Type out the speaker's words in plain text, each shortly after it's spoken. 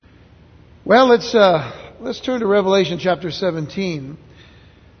Well, let's turn to Revelation chapter 17.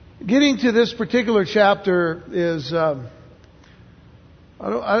 Getting to this particular chapter is I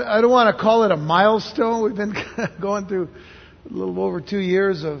don't want to call it a milestone. We've been going through a little over 2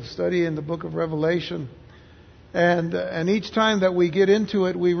 years of studying the book of Revelation, and each time that we get into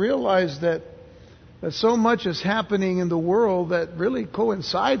it, we realize that so much is happening in the world that really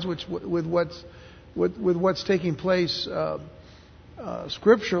coincides with what's taking place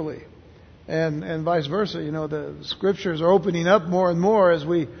scripturally. And vice versa. You know, the scriptures are opening up more and more as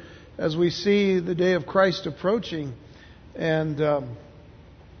we see the day of Christ approaching. And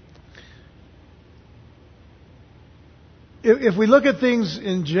if we look at things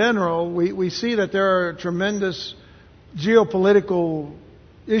in general, we see that there are tremendous geopolitical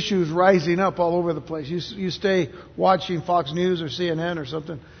issues rising up all over the place. You stay watching Fox News or CNN or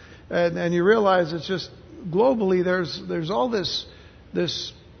something, and you realize it's just globally there's all this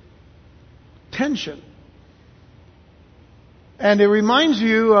tension. And it reminds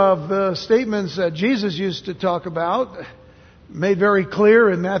you of the statements that Jesus used to talk about, made very clear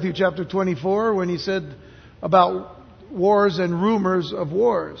in Matthew chapter 24 when he said about wars and rumors of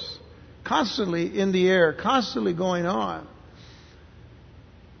wars. Constantly in the air, constantly going on.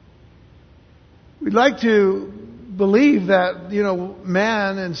 We'd like to believe that,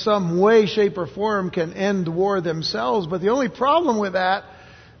 man in some way, shape, or form can end war themselves, but the only problem with that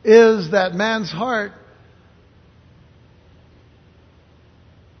is that man's heart,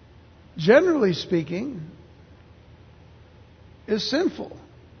 generally speaking, is sinful.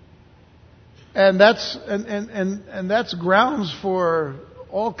 And that's grounds for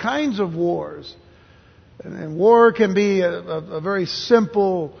all kinds of wars. And war can be a very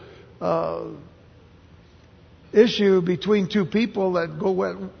simple issue between two people that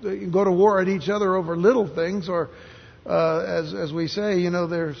go to war at each other over little things, or as we say,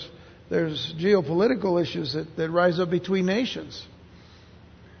 there's geopolitical issues that rise up between nations.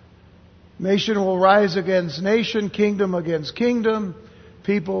 Nation will rise against nation, kingdom against kingdom,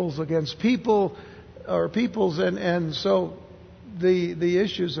 peoples against people, or peoples, and so the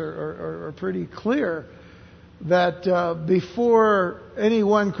issues are pretty clear. That before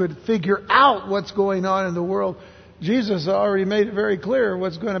anyone could figure out what's going on in the world, Jesus already made it very clear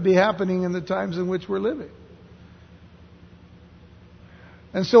what's going to be happening in the times in which we're living.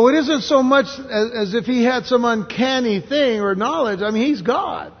 And so it isn't so much as if he had some uncanny thing or knowledge. I mean, he's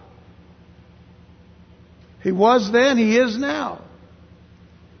God. He was then, he is now.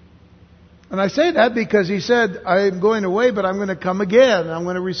 And I say that because he said, I'm going away, but I'm going to come again. I'm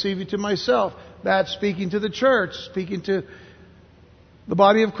going to receive you to myself. That's speaking to the church, speaking to the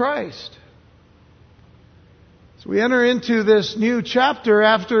body of Christ. So we enter into this new chapter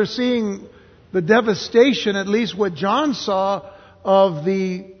after seeing the devastation, at least what John saw, of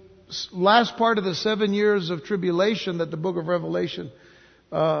the last part of the 7 years of tribulation that the book of Revelation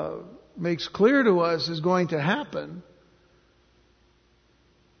makes clear to us is going to happen.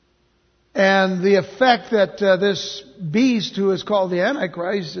 And the effect that this beast, who is called the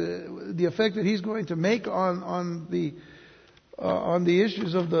Antichrist, the effect that he's going to make on the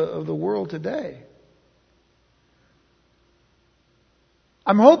issues of the world today.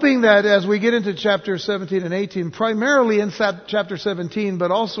 I'm hoping that as we get into chapter 17 and 18, primarily in chapter 17,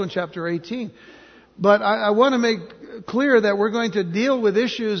 but also in chapter 18, but I want to make clear that we're going to deal with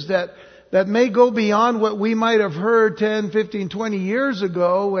issues that may go beyond what we might have heard 10, 15, 20 years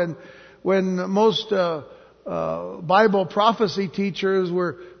ago when most Bible prophecy teachers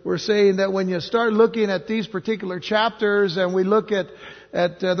were saying that when you start looking at these particular chapters and we look at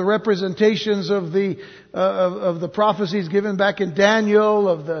the representations of the prophecies given back in Daniel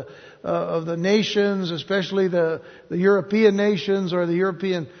of the nations, especially the European nations or the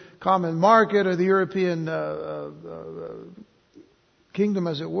European common market or the European kingdom,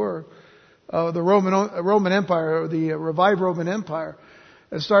 as it were, the Roman Empire or the revived Roman Empire.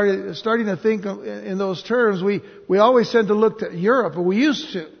 And starting to think in those terms, we always tend to look to Europe, or we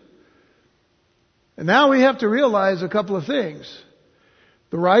used to. And now we have to realize a couple of things.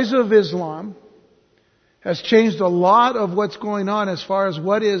 The rise of Islam has changed a lot of what's going on as far as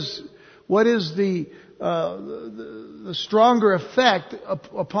what is the stronger effect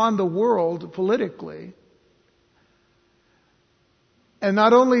upon the world politically. And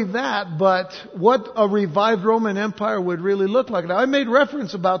not only that, but what a revived Roman Empire would really look like. Now, I made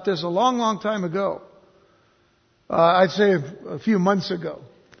reference about this a long, long time ago. I'd say a few months ago.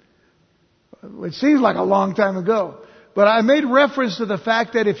 It seems like a long time ago. But I made reference to the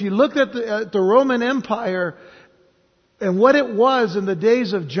fact that if you looked at the Roman Empire and what it was in the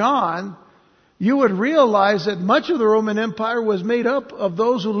days of John, you would realize that much of the Roman Empire was made up of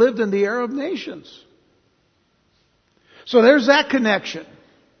those who lived in the Arab nations. So there's that connection.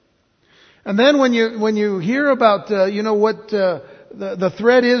 And then when you hear about what the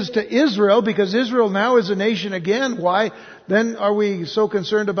threat is to Israel, because Israel now is a nation again, why then are we so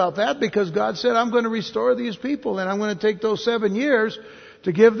concerned about that? Because God said, I'm going to restore these people, and I'm going to take those 7 years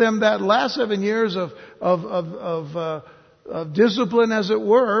to give them that last 7 years of discipline, as it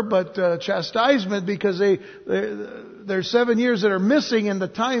were, but chastisement, because there's 7 years that are missing in the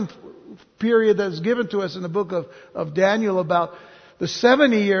time period that's given to us in the book of Daniel about the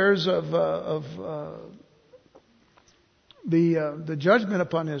 70 years of the judgment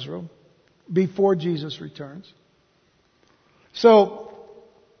upon Israel before Jesus returns. So,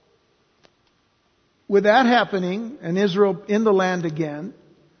 with that happening and Israel in the land again,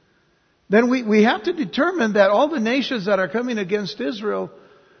 then we have to determine that all the nations that are coming against Israel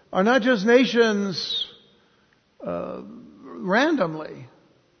are not just nations randomly,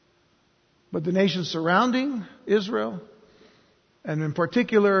 but the nations surrounding Israel, and in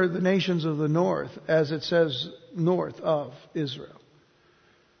particular the nations of the north, as it says, north of Israel.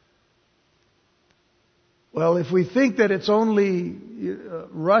 Well, if we think that it's only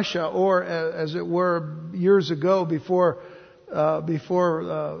Russia, or as it were years ago before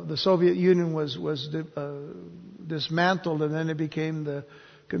the Soviet Union was dismantled and then it became the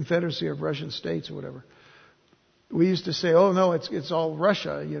Confederacy of Russian States or whatever, we used to say, oh no, it's all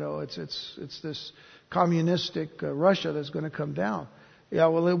Russia, it's this communistic Russia that's going to come down. Yeah,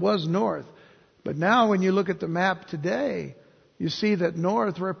 well, it was north. But now when you look at the map today, you see that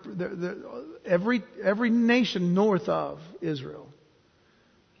north, every nation north of Israel,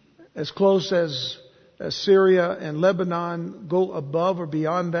 as close as Syria and Lebanon, go above or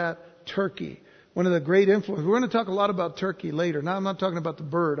beyond that, Turkey. One of the great influences. We're going to talk a lot about Turkey later. Now I'm not talking about the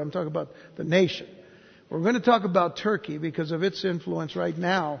bird, I'm talking about the nation. We're going to talk about Turkey because of its influence right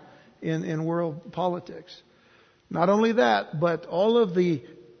now in world politics. Not only that, but all of the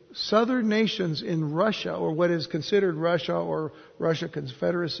southern nations in Russia, or what is considered Russia, or Russia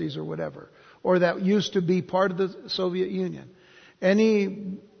confederacies or whatever, or that used to be part of the Soviet Union.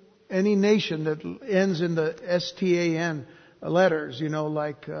 Any nation that ends in the STAN letters,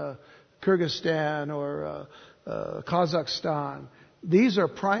 like Kyrgyzstan or Kazakhstan, these are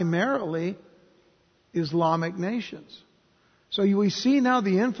primarily Islamic nations. So we see now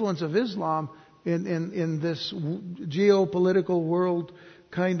the influence of Islam in this geopolitical world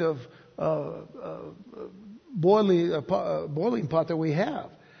kind of boiling pot that we have.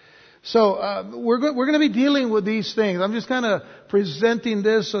 So we're going to be dealing with these things. I'm just kind of presenting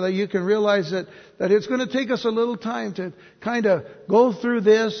this so that you can realize that it's going to take us a little time to kind of go through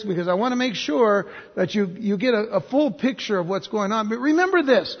this, because I want to make sure that you get a full picture of what's going on. But remember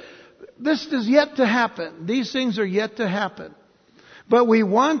this. This is yet to happen. These things are yet to happen. But we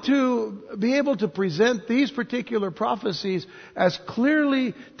want to be able to present these particular prophecies as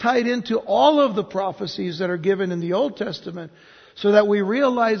clearly tied into all of the prophecies that are given in the Old Testament, so that we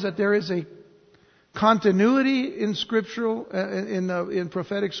realize that there is a continuity in scriptural, in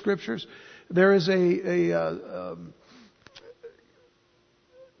prophetic scriptures. There is that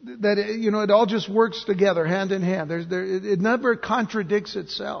it all just works together, hand in hand. It never contradicts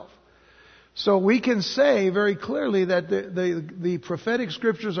itself. So we can say very clearly that the prophetic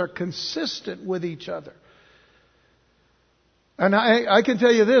scriptures are consistent with each other. And I can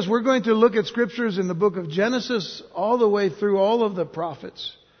tell you this, we're going to look at scriptures in the book of Genesis all the way through all of the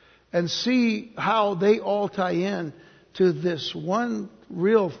prophets and see how they all tie in to this one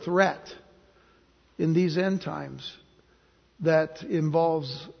real threat in these end times that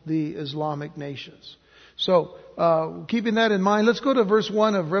involves the Islamic nations. So, keeping that in mind, let's go to verse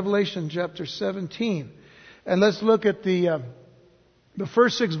 1 of Revelation chapter 17. And let's look at the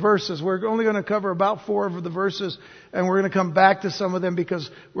first 6 verses. We're only going to cover about 4 of the verses, and we're going to come back to some of them because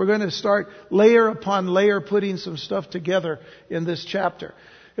we're going to start layer upon layer putting some stuff together in this chapter.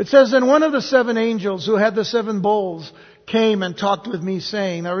 It says, "Then one of the 7 angels who had the 7 bowls came and talked with me,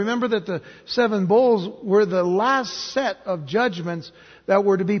 saying," now remember that the 7 bowls were the last set of judgments that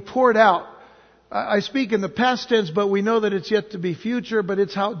were to be poured out. I speak in the past tense, but we know that it's yet to be future, but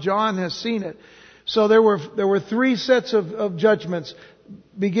it's how John has seen it. So there were 3 sets of judgments,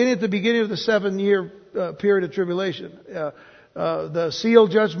 beginning at the beginning of the 7-year period of tribulation. The seal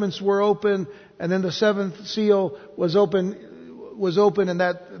judgments were open, and then the 7th seal was open, and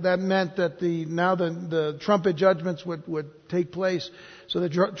that meant that the trumpet judgments would take place. So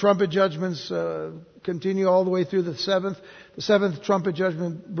the trumpet judgments continue all the way through the 7th. The 7th trumpet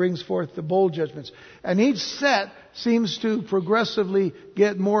judgment brings forth the bowl judgments. And each set seems to progressively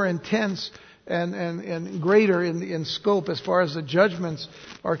get more intense and greater in scope as far as the judgments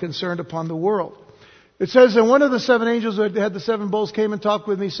are concerned upon the world. It says, and one of the seven angels who had the seven bowls came and talked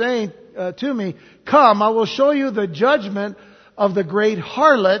with me, saying to me, "Come, I will show you the judgment of the great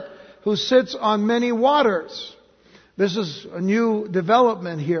harlot who sits on many waters." This is a new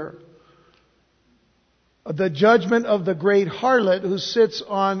development here. The judgment of the great harlot who sits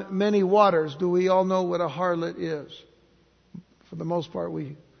on many waters. Do we all know what a harlot is? For the most part,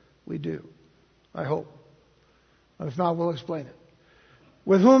 we do. I hope. If not, we'll explain it.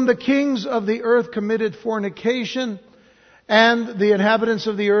 With whom the kings of the earth committed fornication, and the inhabitants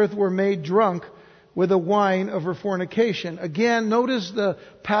of the earth were made drunk with the wine of her fornication. Again, notice the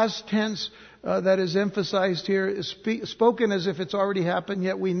past tense that is emphasized here is spoken as if it's already happened,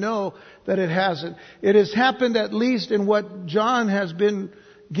 yet we know that it hasn't. It has happened at least in what John has been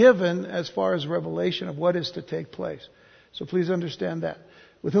given as far as revelation of what is to take place. So please understand that.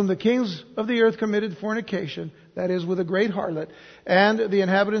 With whom the kings of the earth committed fornication, that is, with a great harlot, and the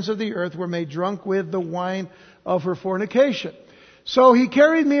inhabitants of the earth were made drunk with the wine of her fornication. So he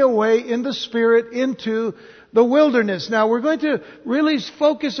carried me away in the Spirit into the wilderness. Now we're going to really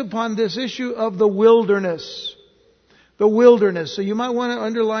focus upon this issue of the wilderness. The wilderness. So you might want to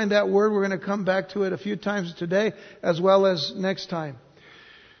underline that word. We're going to come back to it a few times today as well as next time.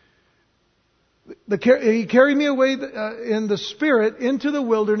 He carried me away in the Spirit into the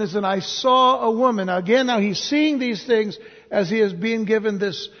wilderness, and I saw a woman. Now he's seeing these things as he is being given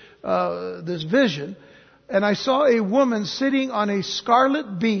this vision. And I saw a woman sitting on a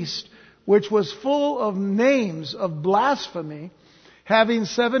scarlet beast, which was full of names of blasphemy, having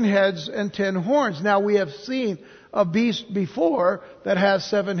 7 heads and 10 horns. Now we have seen a beast before that has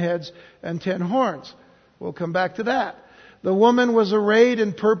 7 heads and 10 horns. We'll come back to that. The woman was arrayed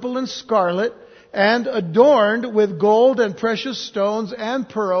in purple and scarlet, and adorned with gold and precious stones and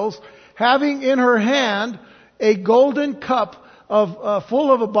pearls, having in her hand a golden cup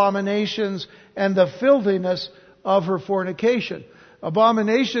full of abominations and the filthiness of her fornication.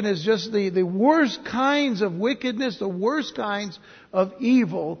 Abomination is just the worst kinds of wickedness, the worst kinds of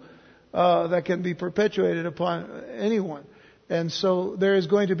evil that can be perpetuated upon anyone. And so there is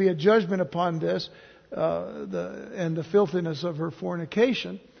going to be a judgment upon this and the filthiness of her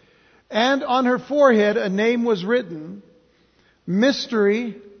fornication. And on her forehead a name was written,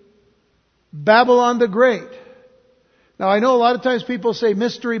 Mystery, Babylon the Great. Now I know a lot of times people say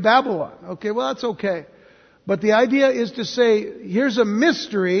Mystery Babylon. Okay, well that's okay. But the idea is to say, here's a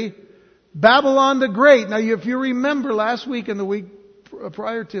mystery, Babylon the Great. Now if you remember last week and the week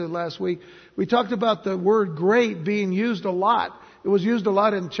prior to last week, we talked about the word great being used a lot. It was used a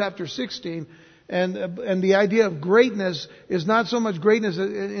lot in chapter 16. And the idea of greatness is not so much greatness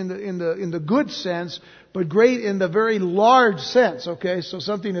in the good sense, but great in the very large sense. Okay, so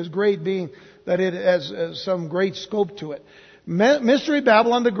something is great being that it has some great scope to it. Mystery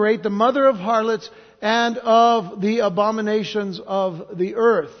Babylon the Great, the mother of harlots and of the abominations of the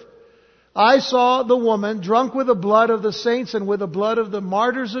earth. I saw the woman drunk with the blood of the saints and with the blood of the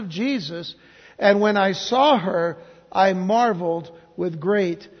martyrs of Jesus. And when I saw her, I marveled with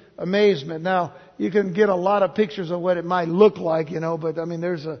great amazement. Now, you can get a lot of pictures of what it might look like, but I mean,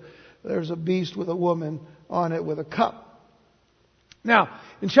 there's a beast with a woman on it with a cup. Now,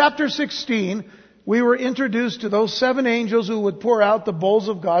 in chapter 16, we were introduced to those 7 angels who would pour out the bowls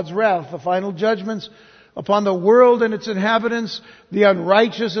of God's wrath, the final judgments upon the world and its inhabitants, the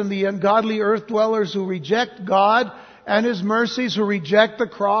unrighteous and the ungodly earth dwellers who reject God and His mercies, who reject the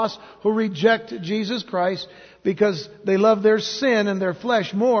cross, who reject Jesus Christ, because they love their sin and their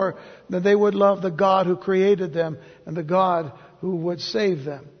flesh more than they would love the God who created them and the God who would save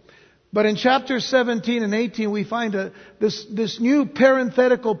them. But in chapters 17 and 18 we find this new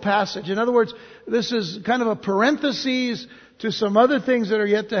parenthetical passage. In other words, this is kind of a parenthesis to some other things that are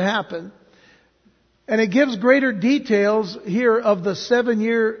yet to happen. And it gives greater details here of the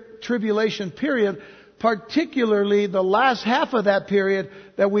 7-year tribulation period, particularly the last half of that period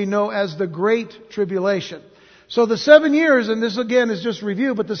that we know as the Great Tribulation. So the 7 years, and this again is just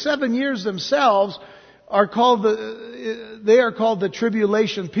review, but the 7 years themselves are called the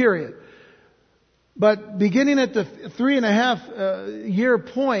tribulation period. But beginning at the 3.5 year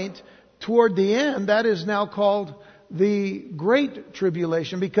point toward the end, that is now called the Great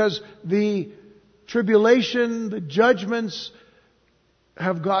Tribulation, because the tribulation, the judgments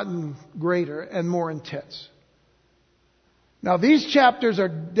have gotten greater and more intense. Now these chapters are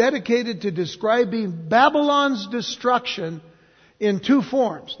dedicated to describing Babylon's destruction in 2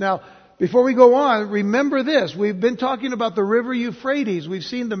 forms. Now before we go on, remember this. We've been talking about the river Euphrates. We've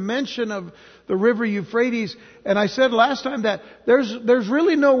seen the mention of the river Euphrates. And I said last time that there's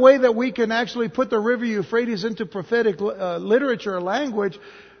really no way that we can actually put the river Euphrates into prophetic literature or language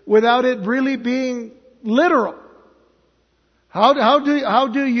without it really being literal. How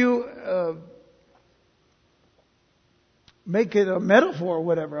do you make it a metaphor or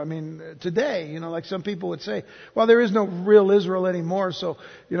whatever? I mean, today, like some people would say, well, there is no real Israel anymore, so,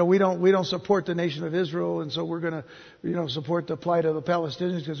 we don't support the nation of Israel, and so we're going to, support the plight of the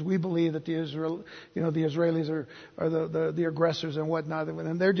Palestinians because we believe that the Israelis are the aggressors and whatnot,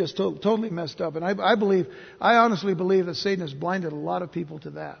 and they're just totally messed up. And I honestly believe that Satan has blinded a lot of people to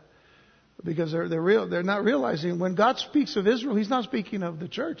that. Because they're not realizing when God speaks of Israel, He's not speaking of the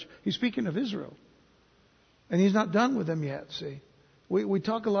church. He's speaking of Israel. And He's not done with them yet, see. We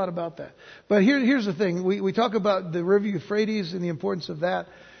talk a lot about that. But here's the thing. We talk about the river Euphrates and the importance of that.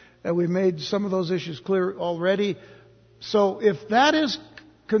 And we've made some of those issues clear already. So if that is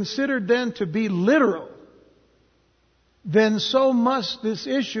considered then to be literal, then so must this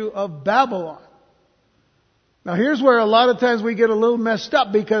issue of Babylon. Now here's where a lot of times we get a little messed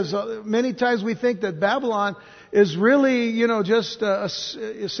up, because many times we think that Babylon is really, just a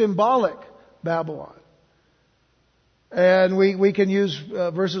symbolic Babylon. And we can use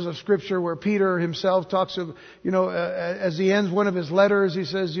verses of Scripture where Peter himself talks of, as he ends one of his letters, he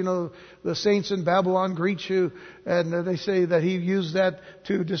says, the saints in Babylon greet you. And they say that he used that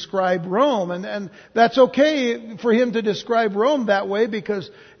to describe Rome. And that's okay for him to describe Rome that way, because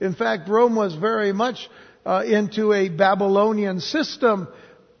in fact Rome was very much into a Babylonian system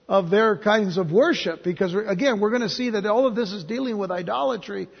of their kinds of worship. Because again, we're going to see that all of this is dealing with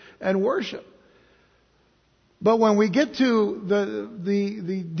idolatry and worship. But when we get to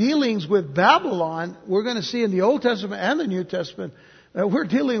the dealings with Babylon, we're going to see in the Old Testament and the New Testament that we're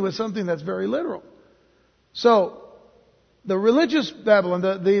dealing with something that's very literal. So, the religious Babylon,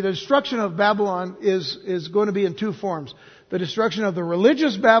 the destruction of Babylon is going to be in two forms. The destruction of the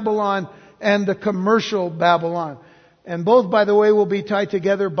religious Babylon and the commercial Babylon. And both, by the way, will be tied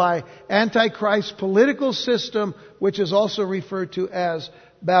together by Antichrist's political system, which is also referred to as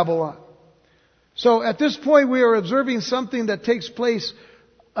Babylon. So at this point we are observing something that takes place,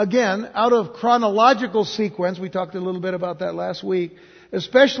 again, out of chronological sequence. We talked a little bit about that last week.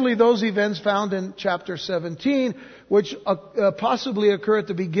 Especially those events found in chapter 17, which possibly occur at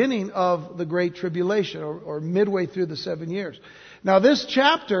the beginning of the Great Tribulation, or midway through the 7 years. Now this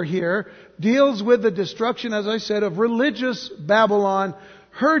chapter here deals with the destruction, as I said, of religious Babylon,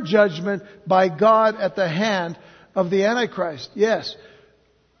 her judgment by God at the hand of the Antichrist. Yes,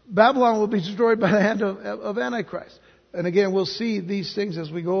 Babylon will be destroyed by the hand of Antichrist. And again, we'll see these things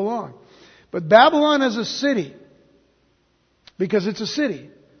as we go along. But Babylon as a city, because it's a city.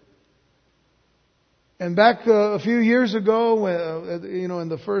 And back a few years ago, in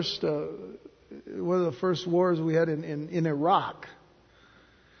the first, one of the first wars we had in Iraq,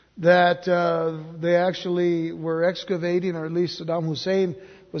 that they actually were excavating, or at least Saddam Hussein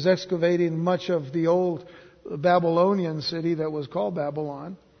was excavating much of the old Babylonian city that was called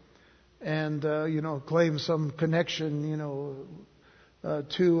Babylon, and claimed some connection,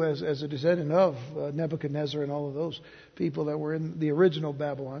 to as a descendant of Nebuchadnezzar and all of those people that were in the original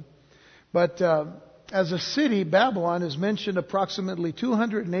Babylon. But as a city, Babylon is mentioned approximately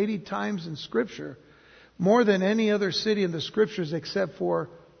 280 times in Scripture, more than any other city in the Scriptures except for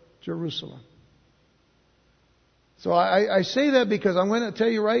Jerusalem. So I say that because I'm going to tell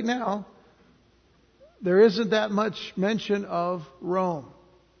you right now, there isn't that much mention of Rome.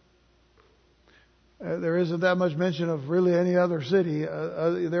 There isn't that much mention of really any other city.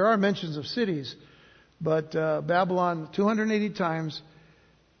 There are mentions of cities, but Babylon 280 times,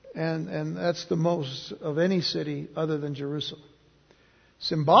 and that's the most of any city other than Jerusalem.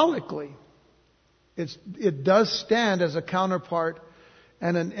 Symbolically, it does stand as a counterpart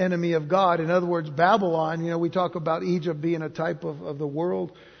and an enemy of God. In other words, Babylon, we talk about Egypt being a type of the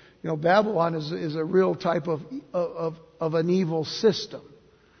world. Babylon is a real type of an evil system,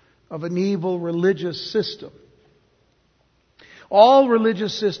 of an evil religious system. All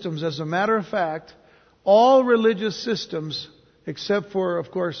religious systems, as a matter of fact, all religious systems, except for,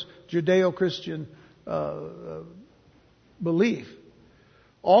 of course, Judeo-Christian belief,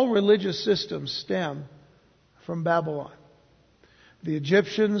 all religious systems stem from Babylon. The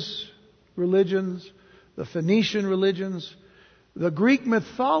Egyptians' religions, the Phoenician religions, the Greek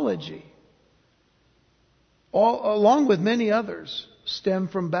mythology, along with many others, stem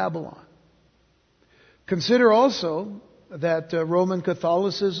from Babylon. Consider also that Roman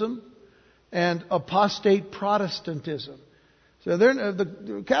Catholicism and apostate Protestantism So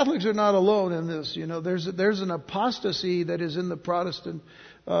the Catholics are not alone in this. You know, there's an apostasy that is in the Protestant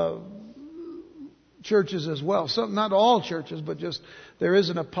churches as well. Some, not all churches, but just there is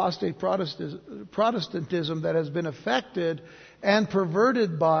an apostate Protestantism that has been affected and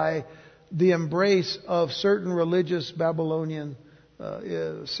perverted by the embrace of certain religious Babylonian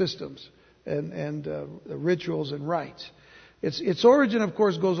systems and rituals and rites. Its origin, of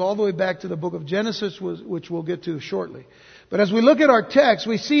course, goes all the way back to the book of Genesis, which we'll get to shortly. But as we look at our text,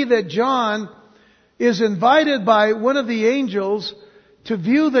 we see that John is invited by one of the angels to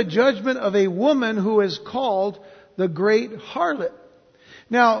view the judgment of a woman who is called the great harlot.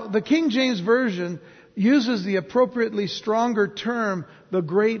 Now, the King James Version uses the appropriately stronger term, the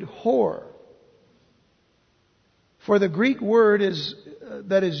great whore. For the Greek word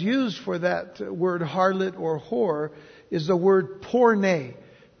that is used for that word harlot or whore is the word porne,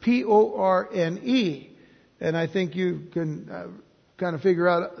 P-O-R-N-E. And I think you can kind of figure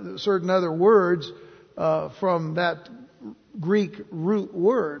out certain other words from that Greek root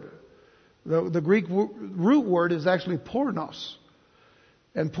word. The Greek root word is actually pornos.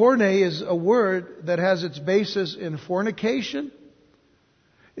 And porne is a word that has its basis in fornication.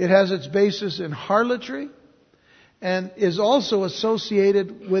 It has its basis in harlotry. And is also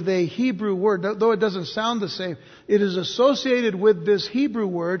associated with a Hebrew word. Though it doesn't sound the same, it is associated with this Hebrew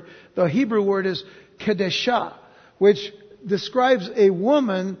word. The Hebrew word is kedeshah, which describes a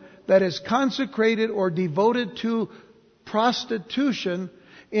woman that is consecrated or devoted to prostitution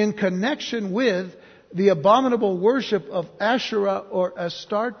in connection with the abominable worship of Asherah or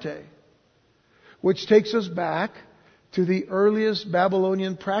Astarte, which takes us back to the earliest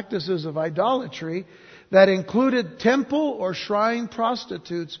Babylonian practices of idolatry that included temple or shrine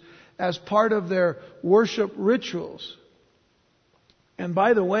prostitutes as part of their worship rituals. And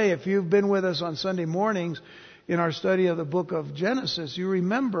by the way, if you've been with us on Sunday mornings in our study of the book of Genesis, you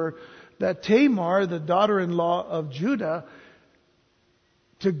remember that Tamar, the daughter-in-law of Judah,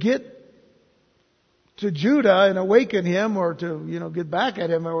 to get to Judah and awaken him, or to, get back at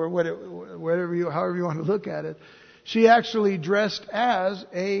him, or however you want to look at it, she actually dressed as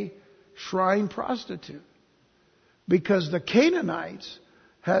a shrine prostitute. Because the Canaanites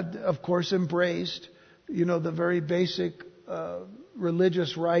had, of course, embraced, the very basic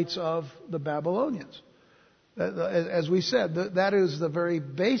religious rites of the Babylonians. As we said, that is the very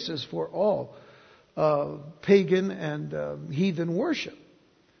basis for all pagan and heathen worship.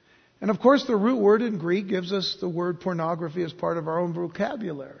 And of course, the root word in Greek gives us the word pornography as part of our own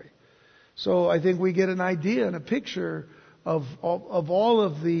vocabulary. So I think we get an idea and a picture of all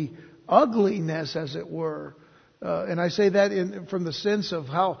of the ugliness, as it were. And I say that from the sense of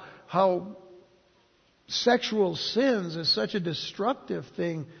how sexual sins is such a destructive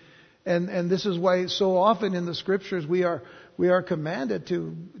thing. And this is why so often in the scriptures we are commanded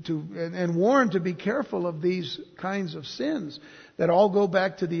to and warned to be careful of these kinds of sins that all go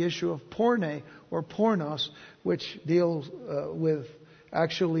back to the issue of porne or pornos, which deals with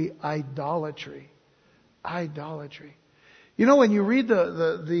actually idolatry. Idolatry. When you read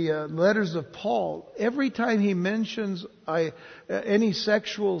the letters of Paul, every time he mentions any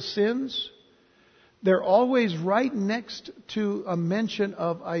sexual sins, they're always right next to a mention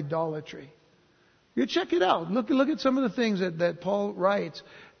of idolatry. You check it out. Look at some of the things that Paul writes.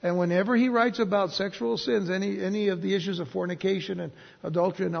 And whenever he writes about sexual sins, any of the issues of fornication and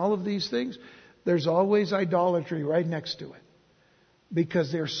adultery and all of these things, there's always idolatry right next to it.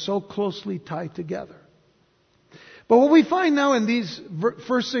 Because they're so closely tied together. But what we find now in these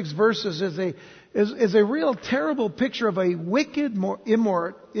first 6 verses is a real terrible picture of a wicked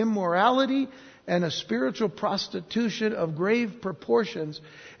immorality and a spiritual prostitution of grave proportions.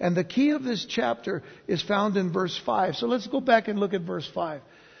 And the key of this chapter is found in verse 5. So let's go back and look at verse 5.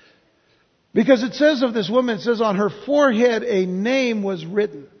 Because it says of this woman, it says on her forehead a name was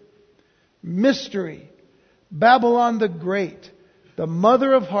written. Mystery. Babylon the Great. The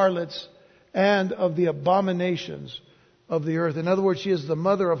mother of harlots and of the abominations of the earth. In other words, she is the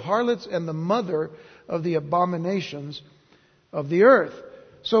mother of harlots and the mother of the abominations of the earth.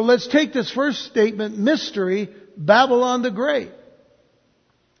 So let's take this first statement, mystery, Babylon the Great.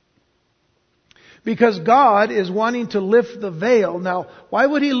 Because God is wanting to lift the veil. Now, why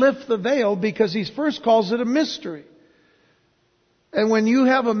would He lift the veil? Because He first calls it a mystery. And when you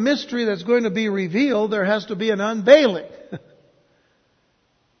have a mystery that's going to be revealed, there has to be an unveiling.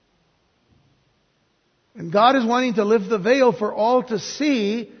 And God is wanting to lift the veil for all to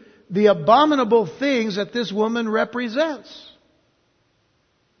see the abominable things that this woman represents.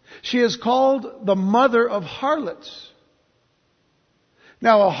 She is called the mother of harlots.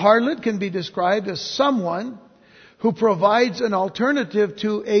 Now, a harlot can be described as someone who provides an alternative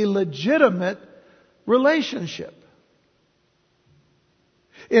to a legitimate relationship.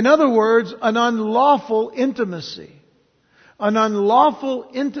 In other words, an unlawful intimacy. An unlawful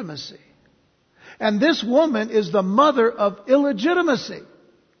intimacy. And this woman is the mother of illegitimacy.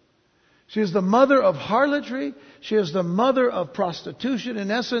 She is the mother of harlotry. She is the mother of prostitution.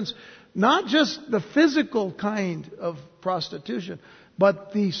 In essence, not just the physical kind of prostitution,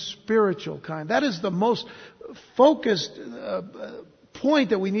 but the spiritual kind. That is the most focused point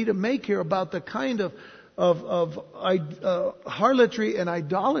that we need to make here about the kind of harlotry and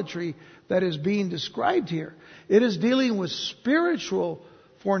idolatry that is being described here. It is dealing with spiritual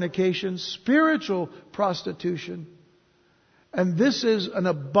fornication, spiritual prostitution. And this is an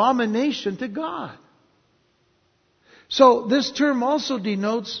abomination to God. So this term also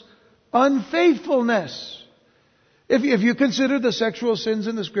denotes unfaithfulness. If you consider the sexual sins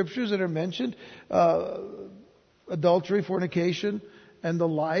in the Scriptures that are mentioned, adultery, fornication, and the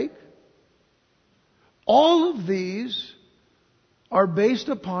like, all of these are based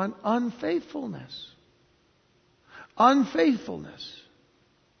upon unfaithfulness. Unfaithfulness.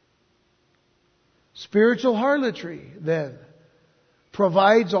 Spiritual harlotry, then,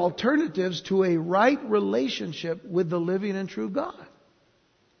 provides alternatives to a right relationship with the living and true God.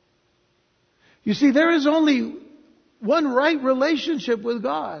 You see, there is only one right relationship with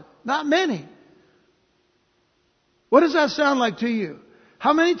God, not many. What does that sound like to you?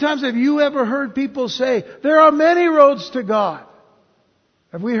 How many times have you ever heard people say, there are many roads to God?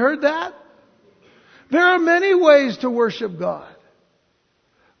 Have we heard that? There are many ways to worship God.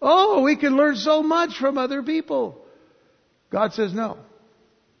 Oh, we can learn so much from other people. God says no.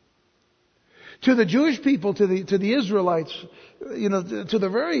 To the Jewish people, to the Israelites, to the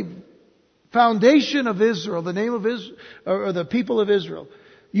very foundation of Israel, the name of Israel, or the people of Israel.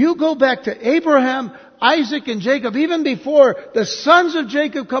 You go back to Abraham, Isaac, and Jacob, even before the sons of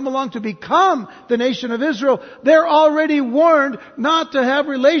Jacob come along to become the nation of Israel, they're already warned not to have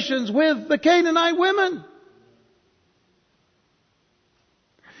relations with the Canaanite women.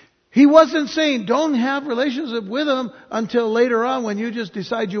 He wasn't saying don't have relationship with them until later on when you just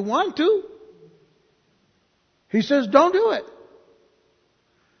decide you want to. He says don't do it.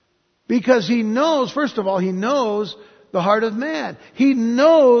 Because He knows, first of all, He knows the heart of man. He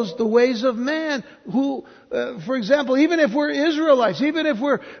knows the ways of man who, for example, even if we're Israelites, even if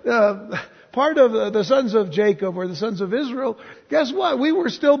we're part of the sons of Jacob or the sons of Israel, guess what? We were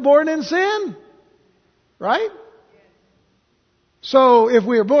still born in sin. Right? So if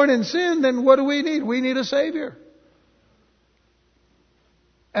we are born in sin, then what do we need? We need a Savior.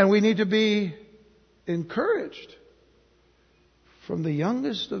 And we need to be encouraged from the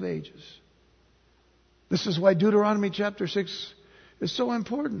youngest of ages. This is why Deuteronomy chapter 6 is so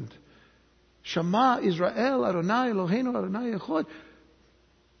important. Shema Israel Adonai Eloheinu Adonai Echad.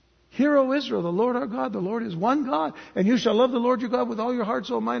 Hear, O Israel, the Lord our God, the Lord is one God. And you shall love the Lord your God with all your heart,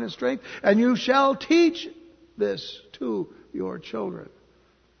 soul, mind, and strength. And you shall teach this to your children.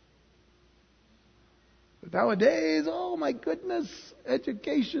 But nowadays, oh my goodness,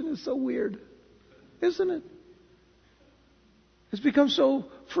 education is so weird. Isn't it? It's become so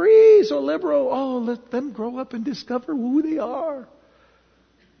free, so liberal. Oh, let them grow up and discover who they are.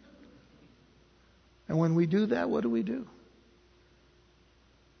 And when we do that, what do?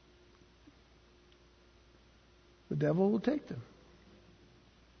 The devil will take them.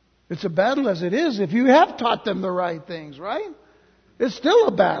 It's a battle as it is if you have taught them the right things, right? It's still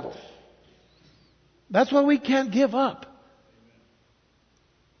a battle. That's why we can't give up.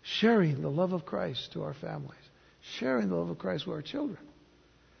 Sharing the love of Christ to our families. Sharing the love of Christ with our children.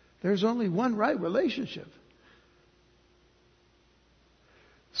 There's only one right relationship.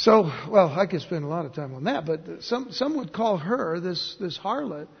 So, well, I could spend a lot of time on that, but some would call her, this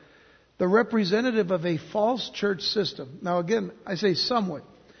harlot, the representative of a false church system. Now again, I say some would.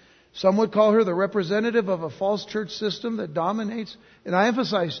 Some would call her the representative of a false church system that dominates, and I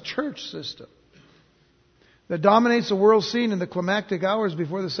emphasize church system, that dominates the world scene in the climactic hours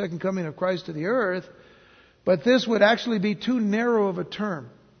before the second coming of Christ to the earth. But this would actually be too narrow of a term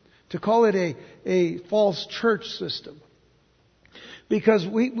to call it a false church system. Because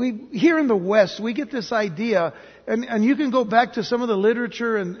we here in the West, we get this idea, and you can go back to some of the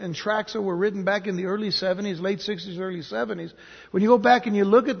literature and tracts that were written back in the early 70s, late 60s, early 70s. When you go back and you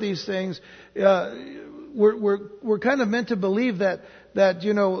look at these things, we're kind of meant to believe that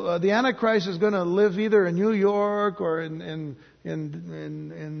the Antichrist is going to live either in New York or in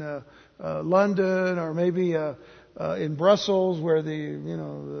London or maybe in Brussels, where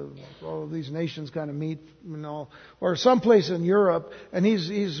all of these nations kind of meet, or someplace in Europe, and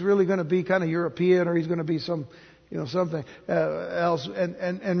he's really going to be kind of European, or he's going to be some something else.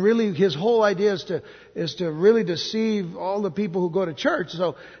 And really his whole idea is to really deceive all the people who go to church.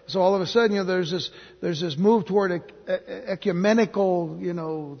 So all of a sudden, there's this move toward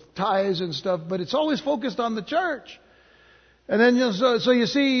ecumenical, ties and stuff, but it's always focused on the church. And then, so you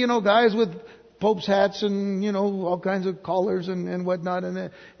see, guys with Pope's hats and, all kinds of collars and whatnot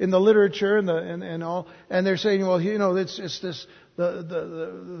in the literature and all. And they're saying, well, it's this,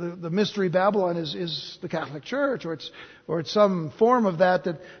 the mystery Babylon is the Catholic Church, or it's some form of that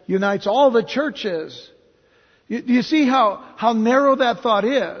unites all the churches. Do you see how narrow that thought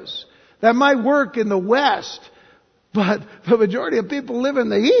is? That might work in the West, but the majority of people live in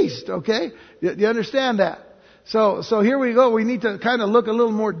the East, okay? You understand that? So here we go. We need to kind of look a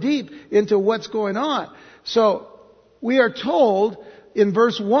little more deep into what's going on. So we are told in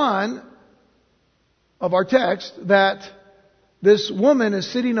verse 1 of our text that this woman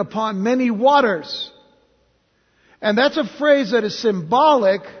is sitting upon many waters. And that's a phrase that is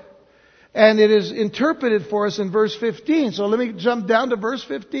symbolic, and it is interpreted for us in verse 15. So let me jump down to verse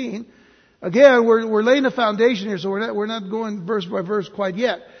 15. Again, we're laying a foundation here, so we're not going verse by verse quite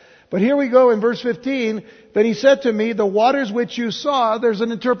yet. But here we go in verse 15. Then he said to me, the waters which you saw, there's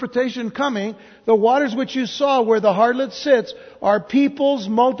an interpretation coming. The waters which you saw where the harlot sits are peoples,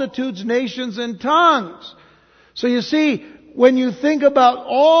 multitudes, nations, and tongues. So you see, when you think about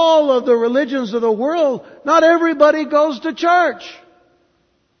all of the religions of the world, not everybody goes to church.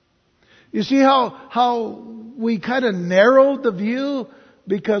 You see how we kind of narrowed the view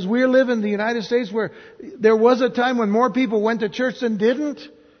because we live in the United States where there was a time when more people went to church than didn't.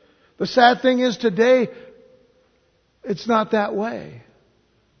 The sad thing is today, it's not that way.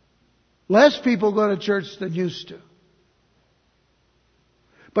 Less people go to church than used to.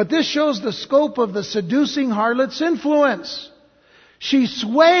 But this shows the scope of the seducing harlot's influence. She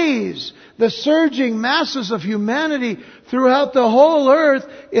sways the surging masses of humanity throughout the whole earth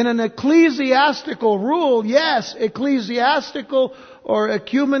in an ecclesiastical rule. Yes, ecclesiastical or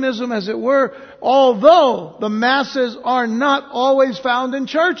ecumenism as it were, although the masses are not always found in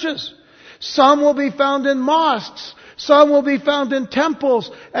churches. Some will be found in mosques, some will be found in temples,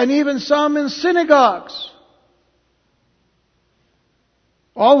 and even some in synagogues.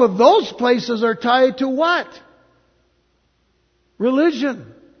 All of those places are tied to what?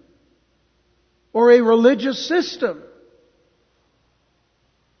 Religion. Or a religious system.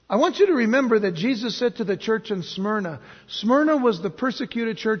 I want you to remember that Jesus said to the church in Smyrna, Smyrna was the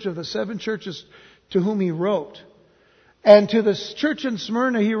persecuted church of the 7 churches to whom he wrote. And to the church in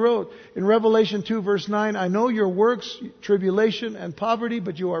Smyrna he wrote in Revelation 2 verse 9, I know your works, tribulation and poverty,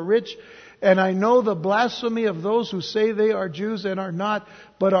 but you are rich. And I know the blasphemy of those who say they are Jews and are not,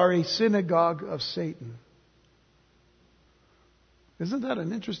 but are a synagogue of Satan. Isn't that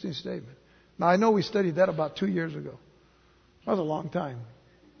an interesting statement? Now I know we studied that about 2 years ago. That was a long time.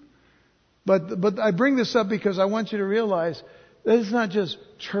 But I bring this up because I want you to realize that it's not just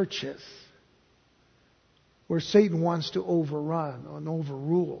churches where Satan wants to overrun and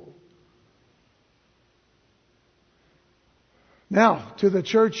overrule. Now, to the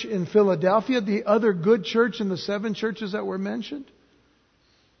church in Philadelphia, the other good church in the 7 churches that were mentioned.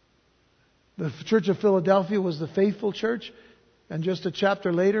 The church of Philadelphia was the faithful church. And just a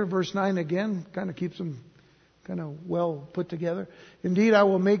chapter later, verse 9 again, kind of keeps them kind of well put together. Indeed, I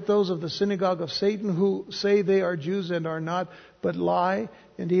will make those of the synagogue of Satan who say they are Jews and are not, but lie.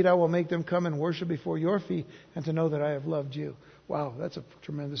 Indeed, I will make them come and worship before your feet and to know that I have loved you. Wow, that's a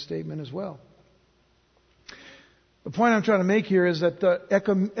tremendous statement as well. The point I'm trying to make here is that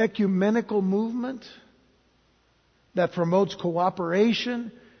the ecumenical movement that promotes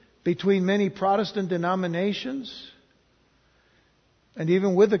cooperation between many Protestant denominations, and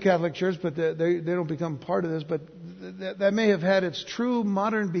even with the Catholic Church, but they don't become part of this, but that may have had its true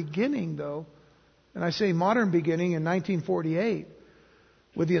modern beginning, though. And I say modern beginning in 1948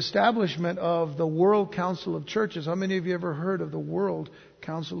 with the establishment of the World Council of Churches. How many of you ever heard of the World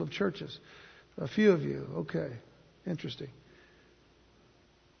Council of Churches? A few of you. Okay. Interesting.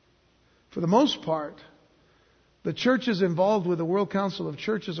 For the most part, the churches involved with the World Council of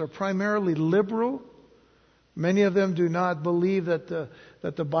Churches are primarily liberal. Many of them do not believe that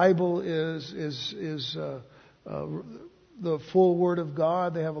the Bible is the full Word of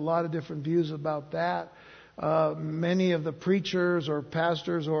God. They have a lot of different views about that. Many of the preachers or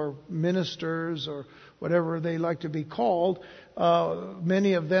pastors or ministers or whatever they like to be called,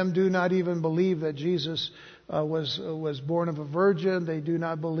 many of them do not even believe that Jesus was born of a virgin. They do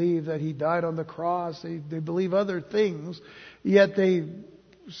not believe that He died on the cross. They believe other things, yet they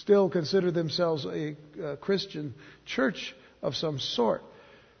still consider themselves a Christian church of some sort.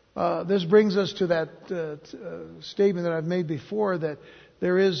 This brings us to that statement that I've made before, that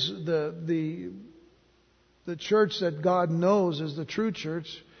there is the church that God knows is the true church,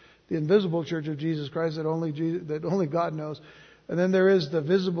 the invisible church of Jesus Christ that only God knows. And then there is the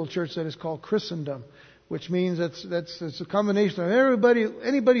visible church that is called Christendom, which means it's a combination of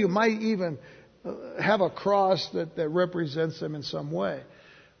anybody who might even have a cross that represents them in some way.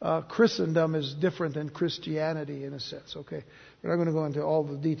 Christendom is different than Christianity in a sense. Okay, we're not going to go into all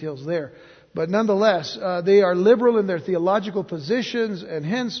the details there, but nonetheless, they are liberal in their theological positions, and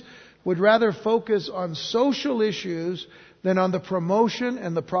hence would rather focus on social issues than on the promotion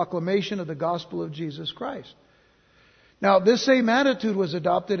and the proclamation of the gospel of Jesus Christ. Now, this same attitude was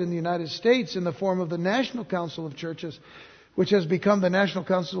adopted in the United States in the form of the National Council of Churches, which has become the National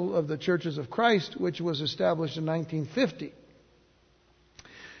Council of the Churches of Christ, which was established in 1950.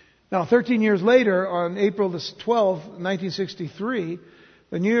 Now, 13 years later, on April 12, 1963,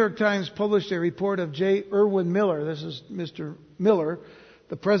 the New York Times published a report of J. Irwin Miller. This is Mr. Miller,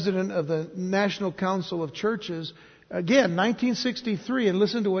 the president of the National Council of Churches. Again, 1963, and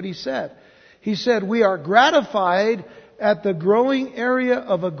listen to what he said. He said, "We are gratified at the growing area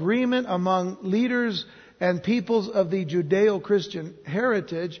of agreement among leaders and peoples of the Judeo-Christian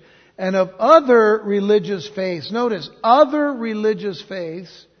heritage and of other religious faiths." Notice, other religious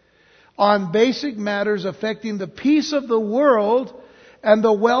faiths, on basic matters affecting the peace of the world and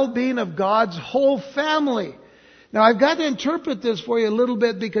the well-being of God's whole family. Now, I've got to interpret this for you a little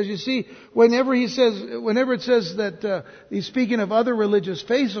bit, because you see, whenever it says that he's speaking of other religious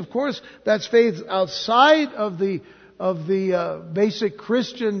faiths, of course, that's faith outside of the basic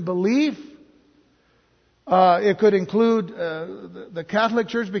Christian belief. It could include the Catholic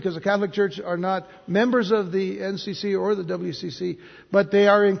Church, because the Catholic Church are not members of the NCC or the WCC, but they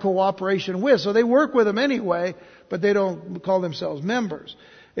are in cooperation with. So they work with them anyway, but they don't call themselves members.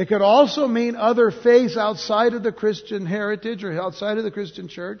 It could also mean other faiths outside of the Christian heritage or outside of the Christian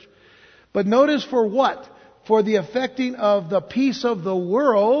church. But notice for what? For the affecting of the peace of the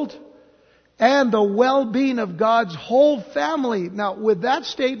world and the well-being of God's whole family. Now, with that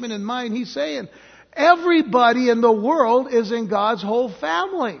statement in mind, he's saying everybody in the world is in God's whole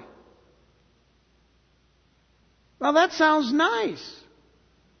family. Now, that sounds nice,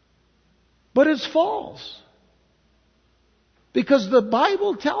 but it's false. Because the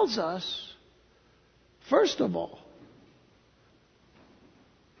Bible tells us, first of all,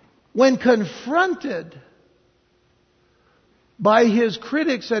 when confronted by his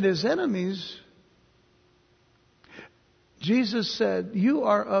critics and his enemies, Jesus said, "You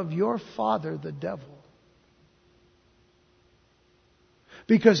are of your father, the devil."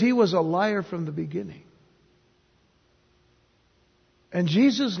 Because he was a liar from the beginning. And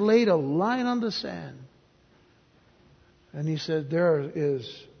Jesus laid a line on the sand. And he said,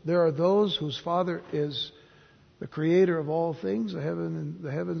 there are those whose father is the creator of all things, the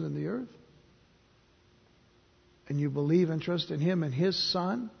heavens and the earth. And you believe and trust in him and his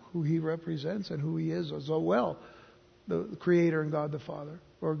Son, who he represents and who he is as well, the creator and God the Father,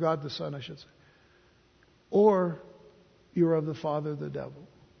 or God the Son, I should say. Or you're of the father, the devil.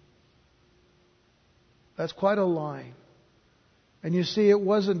 That's quite a line. And you see, it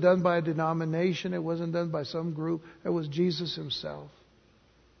wasn't done by a denomination. It wasn't done by some group. It was Jesus himself.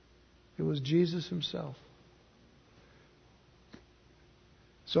 It was Jesus himself.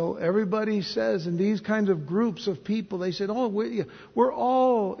 So everybody says, in these kinds of groups of people, they said, "Oh, we're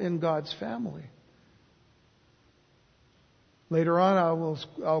all in God's family." Later on,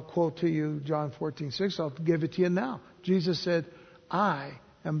 I'll quote to you John 14:6. I'll give it to you now. Jesus said, "I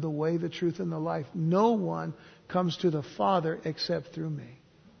am the way, the truth, and the life. No one comes to the Father except through me."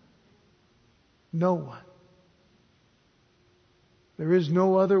 No one. There is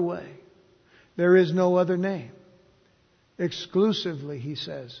no other way. There is no other name. Exclusively, he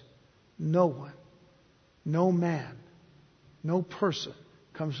says, no one, no man, no person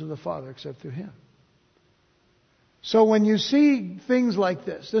comes to the Father except through him. So when you see things like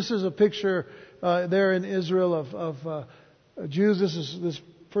this is a picture there in Israel of Jews. This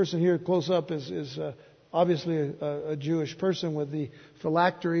person here close up is obviously a Jewish person with the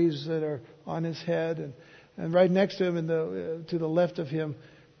phylacteries that are on his head, and right next to him, to the left of him,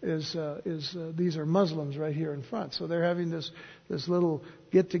 is these are Muslims right here in front. So they're having this little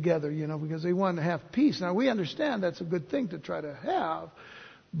get together, because they want to have peace. Now we understand that's a good thing to try to have,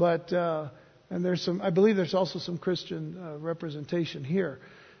 but and I believe there's also some Christian representation here.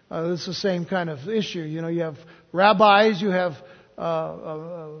 It's the same kind of issue. You have rabbis, you have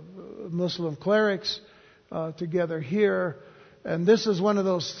Muslim clerics together here. And this is one of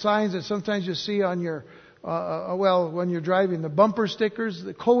those signs that sometimes you see on your when you're driving, the bumper stickers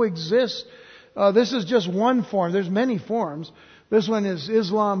that coexist. This is just one form. There's many forms. This one is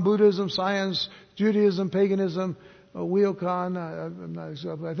Islam, Buddhism, science, Judaism, paganism, Weokan. I'm not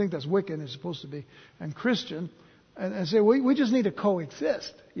exactly, I think that's Wiccan. It's supposed to be, and Christian. And say we just need to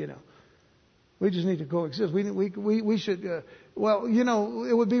coexist. We just need to coexist. We should. It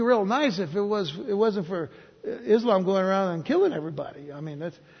would be real nice if it wasn't for Islam going around and killing everybody. I mean,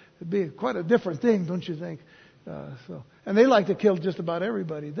 it'd be quite a different thing, don't you think? And they like to kill just about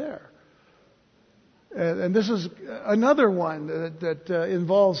everybody there. And this is another one that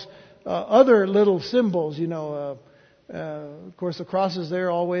involves other little symbols. Of course, the cross is there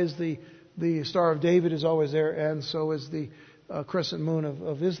always. The Star of David is always there, and so is the crescent moon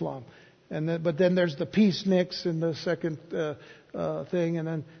of Islam. But then there's the peace nicks in the second thing, and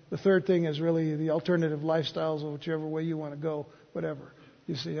then the third thing is really the alternative lifestyles, or whichever way you want to go, whatever.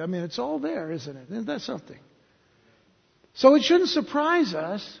 You see, I mean, it's all there, isn't it? Isn't that something? So it shouldn't surprise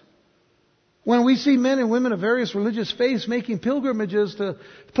us when we see men and women of various religious faiths making pilgrimages to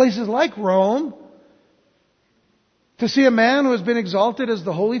places like Rome to see a man who has been exalted as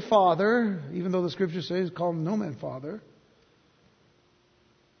the Holy Father, even though the Scripture says call him no man Father.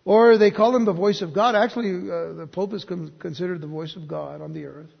 Or they call him the voice of God. Actually, the Pope is considered the voice of God on the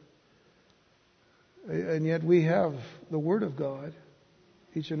earth. And yet we have the Word of God,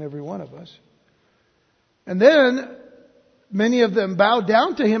 each and every one of us. And then many of them bow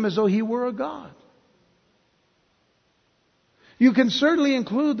down to him as though he were a god. You can certainly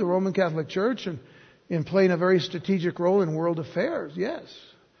include the Roman Catholic Church in playing a very strategic role in world affairs, yes.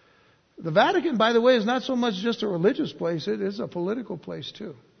 The Vatican, by the way, is not so much just a religious place, it is a political place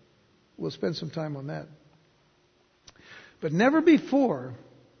too. We'll spend some time on that. But never before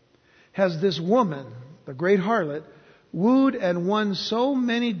has this woman, the great harlot, wooed and won so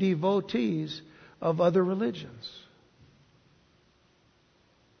many devotees of other religions.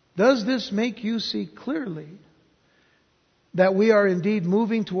 Does this make you see clearly that we are indeed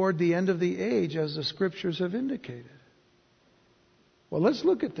moving toward the end of the age as the Scriptures have indicated? Well, let's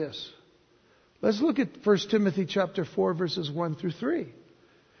look at this. Let's look at 1 Timothy chapter 4, verses 1 through 3.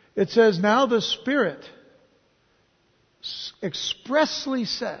 It says, "Now the Spirit expressly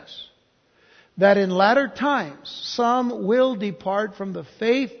says that in latter times some will depart from the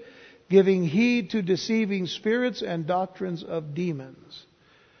faith, giving heed to deceiving spirits and doctrines of demons."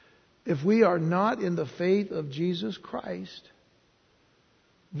 If we are not in the faith of Jesus Christ,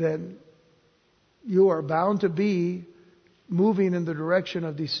 then you are bound to be moving in the direction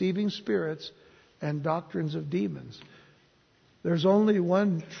of deceiving spirits and doctrines of demons. There's only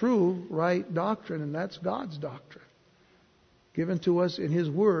one true, right doctrine, and that's God's doctrine, given to us in His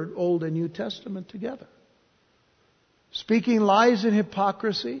Word, Old and New Testament together. Speaking lies and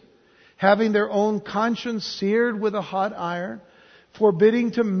hypocrisy, having their own conscience seared with a hot iron,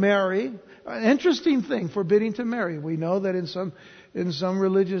 forbidding to marry. An interesting thing, forbidding to marry. We know that in some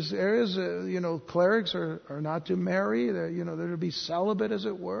religious areas, clerics are not to marry. They're to be celibate, as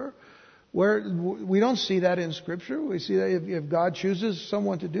it were. Where we don't see that in Scripture. We see that if God chooses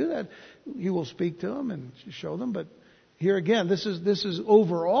someone to do that, He will speak to them and show them. But here again, this is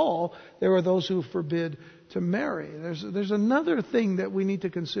overall. There are those who forbid to marry. There's another thing that we need to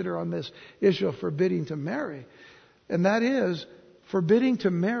consider on this issue of forbidding to marry, and that is forbidding to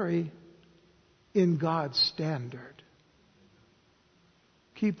marry in God's standard.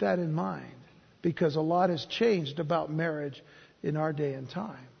 Keep that in mind, because a lot has changed about marriage in our day and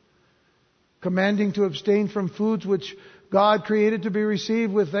time. Commanding to abstain from foods which God created to be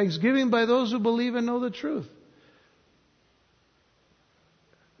received with thanksgiving by those who believe and know the truth.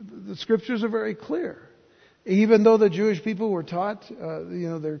 The Scriptures are very clear. Even though the Jewish people were taught,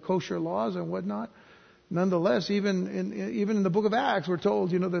 their kosher laws and whatnot, nonetheless, even in the book of Acts, we're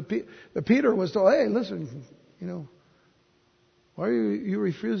told, that Peter was told, "Hey, listen, why are you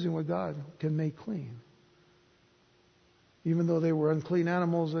refusing what God can make clean?" Even though they were unclean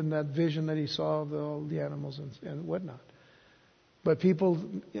animals in that vision that he saw of all the animals and whatnot. But people,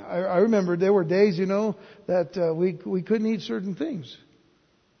 I remember there were days, that we couldn't eat certain things.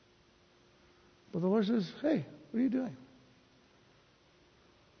 But the Lord says, "Hey, what are you doing?"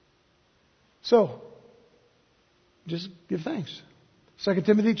 So, just give thanks. 2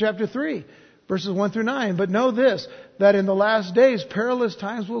 Timothy chapter 3, verses 1 through 9. "But know this, that in the last days perilous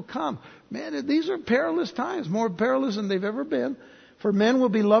times will come." Man, these are perilous times, more perilous than they've ever been. "For men will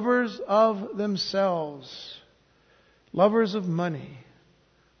be lovers of themselves, lovers of money,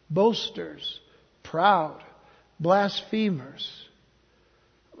 boasters, proud, blasphemers."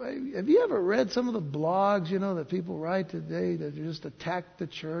 Have you ever read some of the blogs, that people write today that just attack the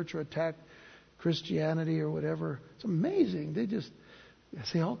church or attack Christianity or whatever. It's amazing. They just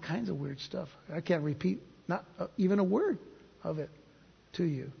say all kinds of weird stuff. I can't repeat not even a word of it to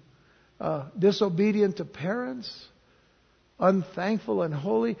you. Disobedient to parents, unthankful,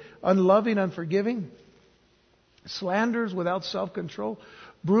 unholy, unloving, unforgiving, slanders without self-control,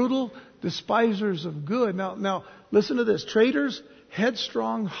 brutal, despisers of good. Now, listen to this. Traitors,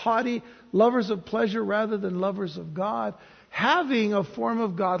 headstrong, haughty, lovers of pleasure rather than lovers of God, having a form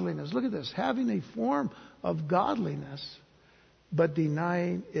of godliness. Look at this. Having a form of godliness, but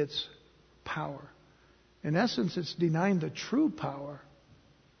denying its power. In essence, it's denying the true power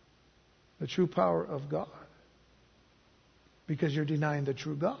of God. Because you're denying the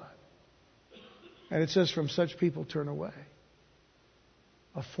true God. And it says, from such people turn away.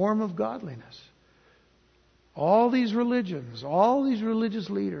 A form of godliness. All these religions, all these religious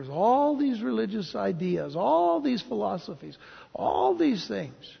leaders, all these religious ideas, all these philosophies, all these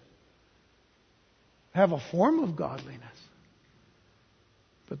things have a form of godliness.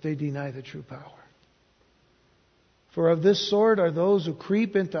 But they deny the true power. For of this sort are those who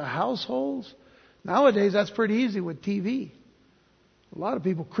creep into households. Nowadays, that's pretty easy with TV. A lot of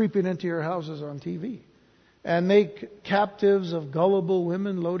people creeping into your houses on TV. And make captives of gullible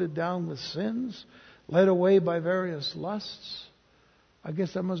women loaded down with sins, led away by various lusts. I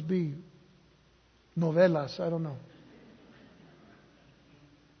guess that must be novelas, I don't know.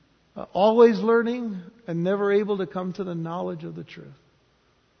 Always learning and never able to come to the knowledge of the truth.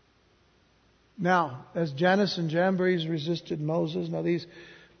 Now, as Jannes and Jambres resisted Moses, now these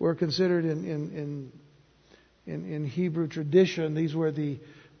were considered in Hebrew tradition, these were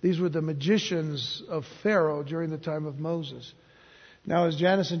the magicians of Pharaoh during the time of Moses. Now, as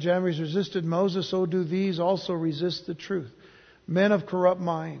Jannes and Jambres resisted Moses, so do these also resist the truth. Men of corrupt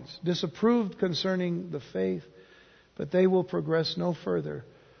minds, disapproved concerning the faith, but they will progress no further,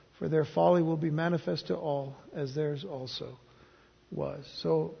 for their folly will be manifest to all, as theirs also was.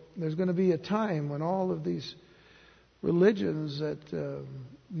 So there's going to be a time when all of these religions that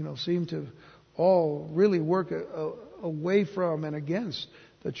seem to all really work away from and against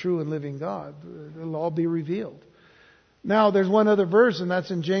the true and living God, it'll all be revealed. Now there's one other verse, and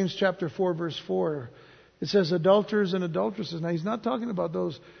that's in James chapter 4 verse 4. It says adulterers and adulteresses. Now he's not talking about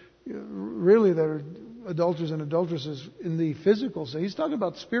those really that are adulterers and adulteresses in the physical sense. He's talking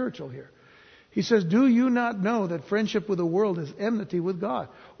about spiritual here. He says, do you not know that friendship with the world is enmity with God,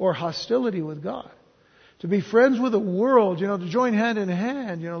 or hostility with God? To be friends with the world, to join hand in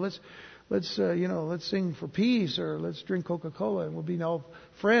hand, let's sing for peace, or let's drink Coca-Cola and we'll be now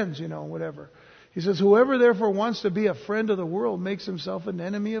friends, whatever. He says, whoever therefore wants to be a friend of the world makes himself an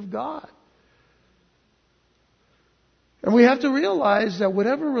enemy of God. And we have to realize that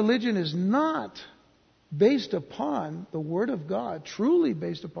whatever religion is not based upon the Word of God, truly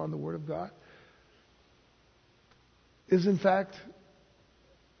based upon the Word of God, is in fact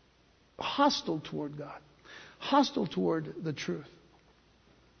hostile toward God, hostile toward the truth.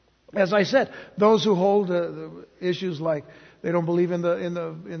 As I said, those who hold the issues like they don't believe in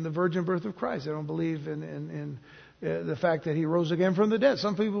the virgin birth of Christ, they don't believe in the fact that He rose again from the dead.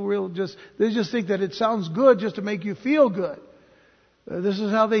 Some people just think that it sounds good just to make you feel good. This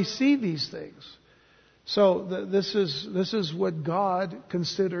is how they see these things. So this is what God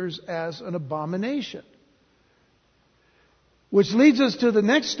considers as an abomination. Which leads us to the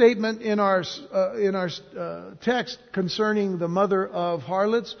next statement in our text concerning the mother of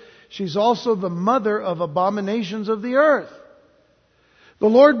harlots. She's also the mother of abominations of the earth. The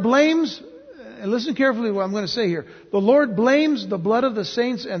Lord blames, and listen carefully to what I'm going to say here. The Lord blames the blood of the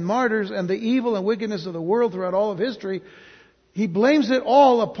saints and martyrs and the evil and wickedness of the world throughout all of history. He blames it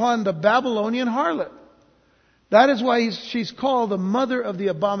all upon the Babylonian harlot. That is why she's called the mother of the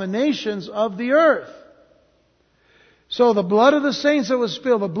abominations of the earth. So the blood of the saints that was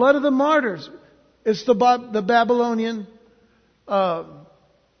spilled, the blood of the martyrs, it's the Babylonian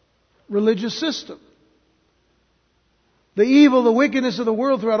religious system. The evil, the wickedness of the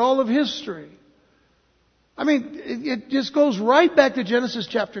world throughout all of history. I mean, it just goes right back to Genesis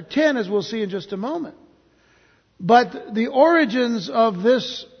chapter 10, as we'll see in just a moment. But the origins of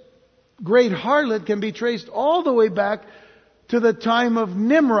this great harlot can be traced all the way back to the time of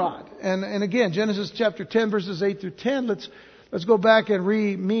Nimrod. And again, Genesis chapter 10 verses 8 through 10, let's go back and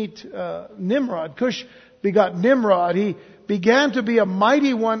re-meet Nimrod. Cush begot Nimrod. He began to be a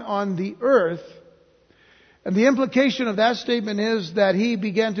mighty one on the earth. And the implication of that statement is that he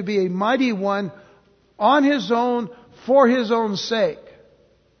began to be a mighty one on his own, for his own sake.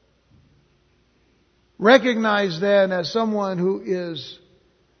 Recognized then as someone who is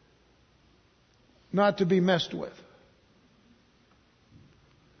not to be messed with.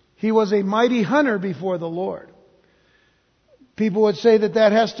 He was a mighty hunter before the Lord. People would say that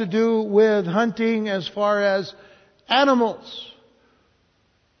that has to do with hunting as far as animals.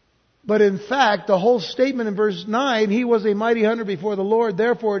 But in fact, the whole statement in verse 9, he was a mighty hunter before the Lord.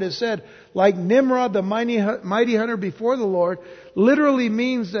 Therefore it is said, like Nimrod, the mighty hunter before the Lord, literally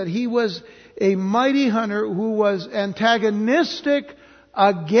means that he was a mighty hunter who was antagonistic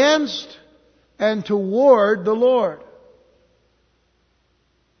against and toward the Lord.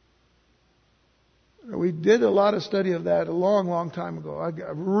 We did a lot of study of that a long, long time ago.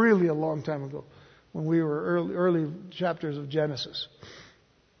 Really a long time ago, when we were early chapters of Genesis.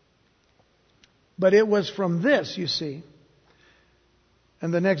 But it was from this, you see.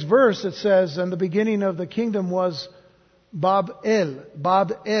 And the next verse it says, and the beginning of the kingdom was Bab-el,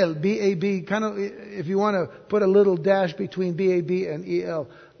 B-A-B, kind of, if you want to put a little dash between B-A-B and E-L,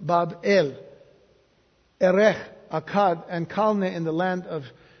 Bab-el, Erech, Akkad, and Calneh in the land of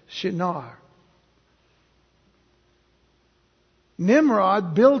Shinar.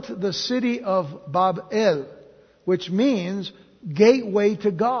 Nimrod built the city of Bab-el, which means gateway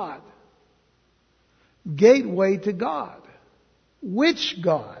to God. Gateway to God. Which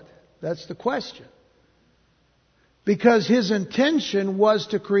God? That's the question. Because his intention was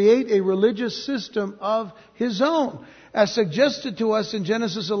to create a religious system of his own, as suggested to us in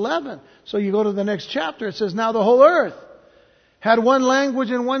Genesis 11. So you go to the next chapter, it says, now the whole earth had one language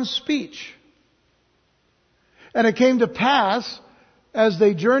and one speech. And it came to pass, as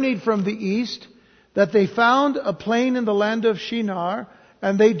they journeyed from the east, that they found a plain in the land of Shinar,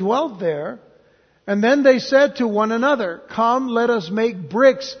 and they dwelt there. And then they said to one another, come, let us make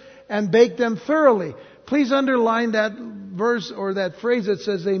bricks and bake them thoroughly. Please underline that verse or that phrase that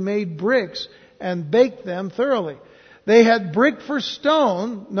says they made bricks and baked them thoroughly. They had brick for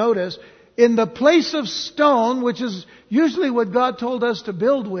stone, notice, in the place of stone, which is usually what God told us to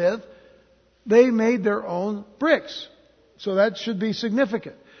build with, they made their own bricks. So that should be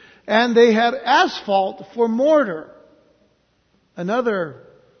significant. And they had asphalt for mortar. Another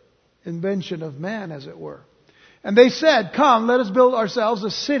invention of man, as it were. And they said, come, let us build ourselves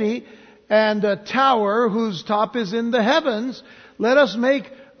a city and a tower whose top is in the heavens. Let us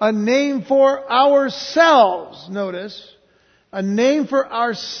make a name for ourselves. Notice, a name for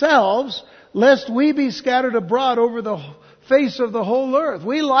ourselves, lest we be scattered abroad over the face of the whole earth.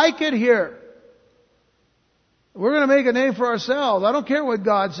 We like it here. We're going to make a name for ourselves. I don't care what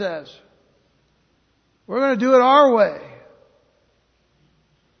God says. We're going to do it our way.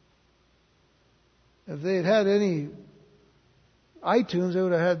 If they had had any iTunes, they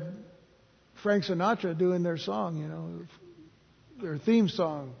would have had Frank Sinatra doing their song, their theme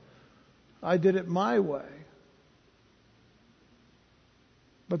song. I did it my way.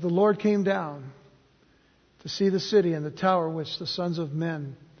 But the Lord came down to see the city and the tower which the sons of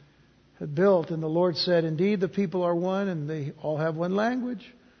men had built. And the Lord said, indeed, the people are one and they all have one language.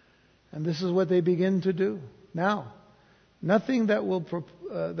 And this is what they begin to do. Now, nothing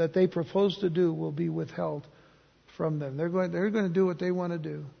that they propose to do will be withheld from them. They're going to do what they want to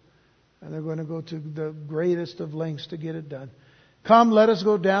do. And they're going to go to the greatest of lengths to get it done. Come, let us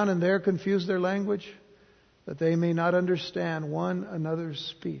go down and there confuse their language, that they may not understand one another's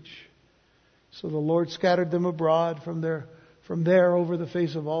speech. So the Lord scattered them abroad from there over the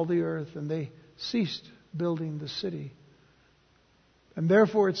face of all the earth, and they ceased building the city. And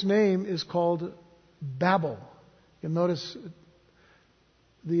therefore its name is called Babel. You'll notice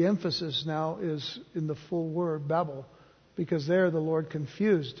the emphasis now is in the full word, Babel, because there the Lord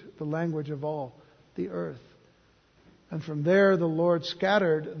confused the language of all the earth. And from there the Lord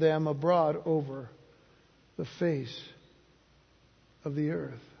scattered them abroad over the face of the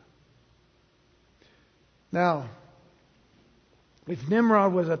earth. Now, if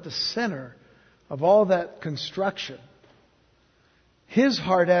Nimrod was at the center of all that construction, his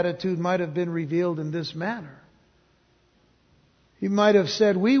heart attitude might have been revealed in this manner. He might have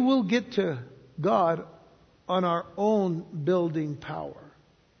said, we will get to God on our own building power.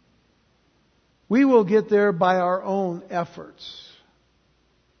 We will get there by our own efforts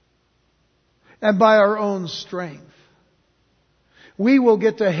and by our own strength. We will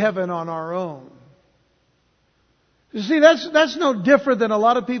get to heaven on our own. You see, that's no different than a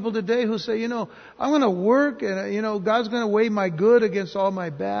lot of people today who say, I'm going to work and, God's going to weigh my good against all my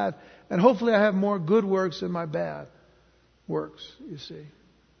bad. And hopefully I have more good works than my bad works, you see.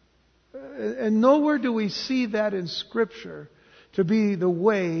 And nowhere do we see that in Scripture to be the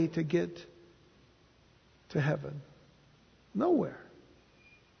way to get to heaven. Nowhere.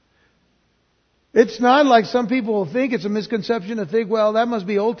 It's not like some people think. It's a misconception to think, well, that must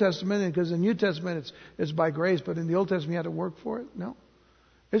be Old Testament, because in the New Testament it's by grace, but in the Old Testament you had to work for it. No.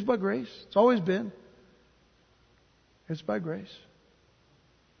 It's by grace. It's always been. It's by grace.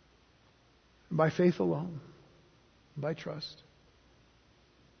 By faith alone. By trust.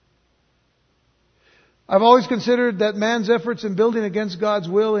 I've always considered that man's efforts in building against God's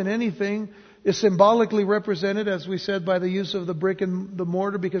will in anything is symbolically represented, as we said, by the use of the brick and the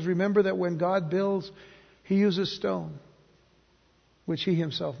mortar, because remember that when God builds, He uses stone, which He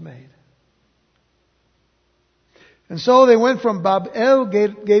Himself made. And so they went from Babel,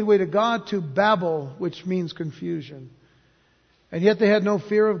 gateway to God, to Babel, which means confusion. And yet they had no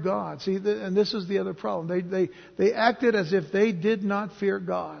fear of God. See, and this is the other problem. They acted as if they did not fear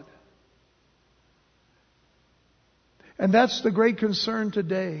God. And that's the great concern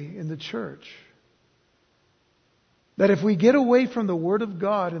today in the church. That if we get away from the Word of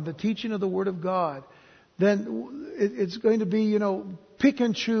God and the teaching of the Word of God, then it's going to be, pick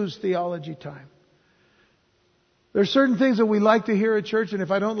and choose theology time. There are certain things that we like to hear at church, and if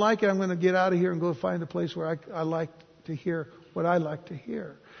I don't like it, I'm going to get out of here and go find a place where I like to hear what I like to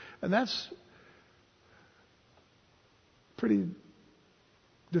hear. And that's pretty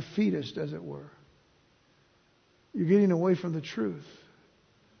defeatist, as it were. You're getting away from the truth.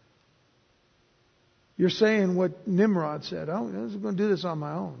 You're saying what Nimrod said. I'm going to do this on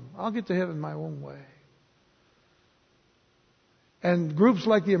my own. I'll get to heaven my own way. And groups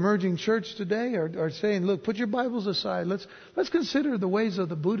like the emerging church today are saying, look, put your Bibles aside. Let's consider the ways of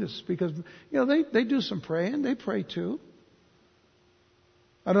the Buddhists, because they do some praying. They pray too.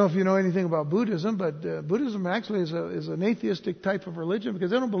 I don't know if you know anything about Buddhism, but Buddhism actually is an atheistic type of religion, because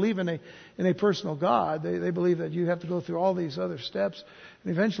they don't believe in a personal God. They believe that you have to go through all these other steps,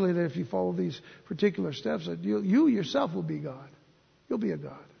 and eventually that if you follow these particular steps, that you yourself will be God. You'll be a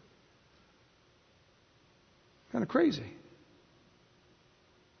God. Kind of crazy.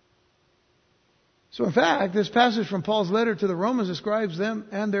 So in fact, this passage from Paul's letter to the Romans describes them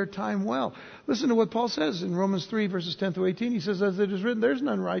and their time well. Listen to what Paul says in Romans 3 verses 10 through 18. He says, as it is written, there's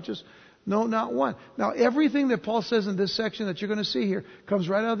none righteous, no, not one. Now everything that Paul says in this section that you're going to see here comes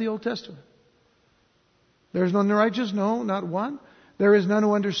right out of the Old Testament. There's none righteous, no, not one. There is none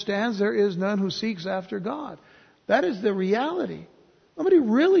who understands, there is none who seeks after God. That is the reality. Nobody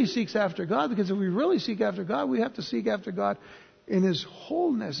really seeks after God, because if we really seek after God, we have to seek after God in His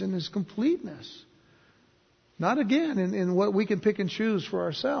wholeness, in His completeness. Not again in what we can pick and choose for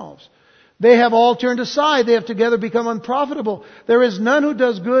ourselves. They have all turned aside. They have together become unprofitable. There is none who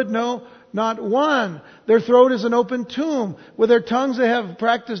does good, no, not one. Their throat is an open tomb. With their tongues they have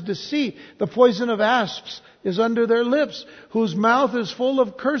practiced deceit. The poison of asps is under their lips, whose mouth is full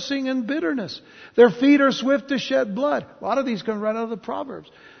of cursing and bitterness. Their feet are swift to shed blood. A lot of these come right out of the Proverbs.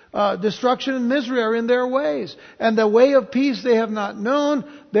 Destruction and misery are in their ways, and the way of peace they have not known.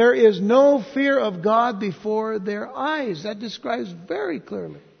 There is no fear of God before their eyes. That describes very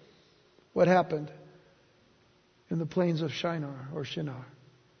clearly what happened in the plains of Shinar or Shinar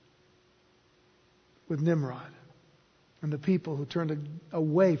with Nimrod and the people who turned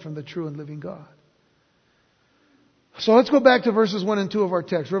away from the true and living God. So let's go back to verses 1 and 2 of our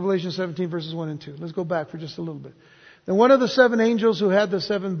text, Revelation 17 verses 1 and 2. Let's go back for just a little bit. Then one of the 7 angels who had the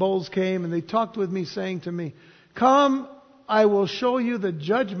 7 bowls came, and they talked with me, saying to me, come, I will show you the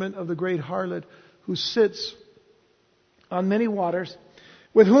judgment of the great harlot who sits on many waters,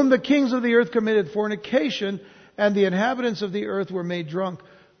 with whom the kings of the earth committed fornication, and the inhabitants of the earth were made drunk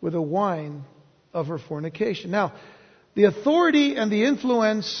with the wine of her fornication. Now, the authority and the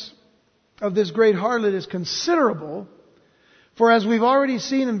influence of this great harlot is considerable, for as we've already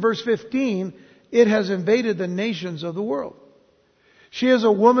seen in verse 15, it has invaded the nations of the world. She is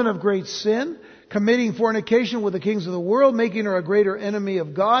a woman of great sin, committing fornication with the kings of the world, making her a greater enemy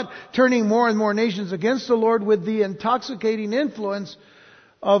of God, turning more and more nations against the Lord with the intoxicating influence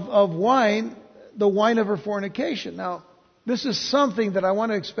of wine, the wine of her fornication. Now, this is something that I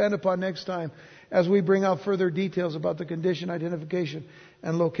want to expand upon next time as we bring out further details about the condition, identification,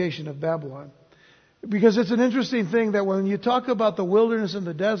 and location of Babylon. Because it's an interesting thing that when you talk about the wilderness and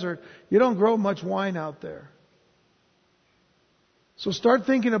the desert, you don't grow much wine out there. So start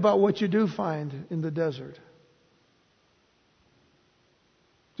thinking about what you do find in the desert.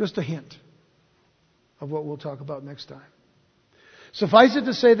 Just a hint of what we'll talk about next time. Suffice it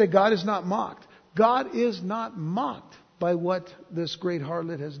to say that God is not mocked. God is not mocked by what this great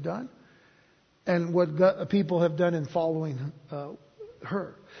harlot has done and what people have done in following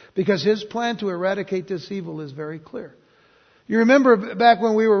her. Because His plan to eradicate this evil is very clear. You remember back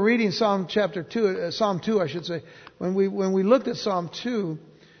when we were reading Psalm 2, I should say, when we looked at Psalm 2,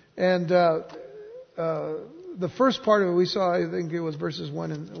 and the first part of it we saw, I think it was verses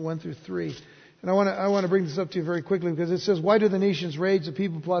 1 through 3. And I want to bring this up to you very quickly, because it says, why do the nations rage, the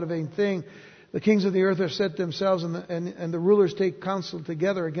people plot a vain thing? The kings of the earth are set themselves, and the rulers take counsel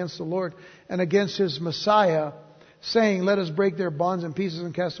together against the Lord and against His Messiah, saying, let us break their bonds in pieces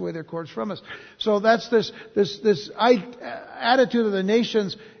and cast away their cords from us. So that's this attitude of the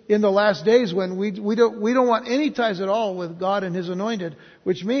nations in the last days, when we don't want any ties at all with God and His anointed,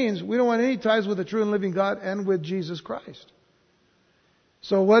 which means we don't want any ties with the true and living God and with Jesus Christ.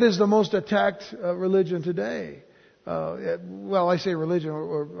 So what is the most attacked religion today? I say religion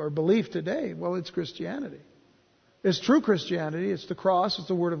or belief today. Well, it's Christianity. It's true Christianity. It's the cross. It's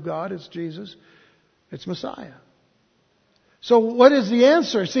the Word of God. It's Jesus. It's Messiah. So what is the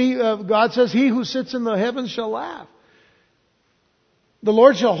answer? See, God says, He who sits in the heavens shall laugh. The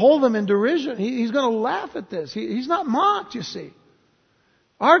Lord shall hold them in derision. He's going to laugh at this. He's not mocked, you see.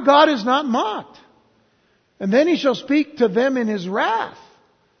 Our God is not mocked. And then He shall speak to them in His wrath.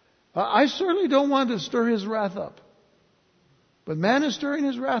 I certainly don't want to stir His wrath up. But man is stirring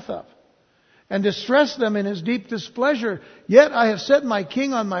His wrath up. And distress them in His deep displeasure. Yet I have set my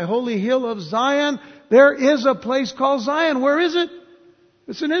King on my holy hill of Zion. There is a place called Zion. Where is it?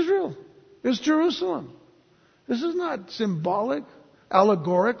 It's in Israel. It's Jerusalem. This is not symbolic,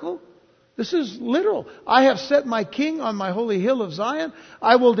 allegorical. This is literal. I have set my King on my holy hill of Zion.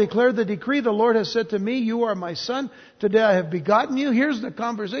 I will declare the decree. The Lord has said to me, you are my Son. Today I have begotten you. Here's the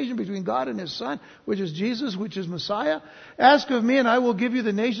conversation between God and His Son, which is Jesus, which is Messiah. Ask of me and I will give you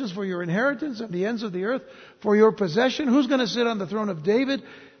the nations for your inheritance and the ends of the earth for your possession. Who's going to sit on the throne of David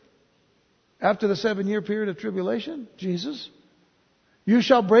after the 7-year period of tribulation? Jesus. You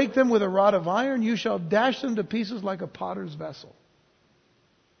shall break them with a rod of iron. You shall dash them to pieces like a potter's vessel.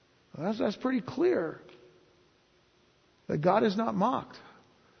 Well, that's pretty clear that God is not mocked.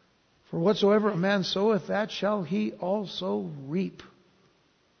 For whatsoever a man soweth, that shall he also reap.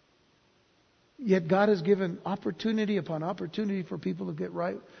 Yet God has given opportunity upon opportunity for people to get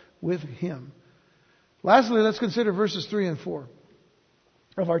right with Him. Lastly, let's consider verses 3 and 4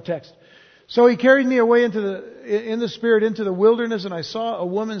 of our text. So He carried me away in the Spirit into the wilderness, and I saw a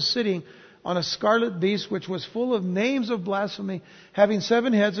woman sitting on a scarlet beast, which was full of names of blasphemy, having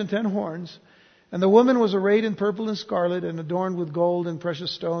 7 heads and 10 horns. And the woman was arrayed in purple and scarlet, and adorned with gold and precious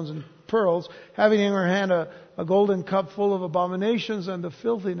stones and pearls, having in her hand a golden cup full of abominations and the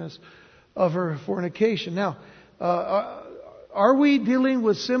filthiness of her fornication. Now, are we dealing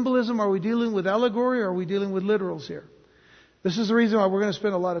with symbolism? Are we dealing with allegory? Or are we dealing with literals here? This is the reason why we're going to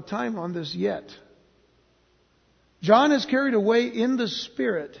spend a lot of time on this yet. John is carried away in the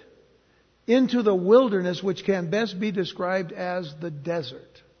Spirit into the wilderness, which can best be described as the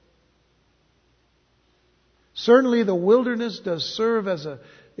desert. Certainly the wilderness does serve as a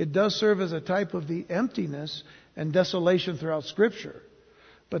type of the emptiness and desolation throughout Scripture.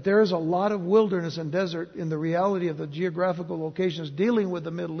 But there is a lot of wilderness and desert in the reality of the geographical locations dealing with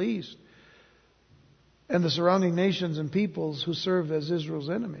the Middle East and the surrounding nations and peoples who serve as Israel's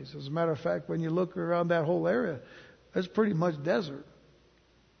enemies. As a matter of fact, when you look around that whole area, it's pretty much desert.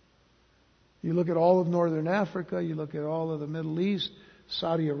 You look at all of northern Africa, you look at all of the Middle East,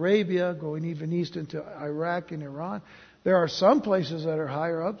 Saudi Arabia, going even east into Iraq and Iran. There are some places that are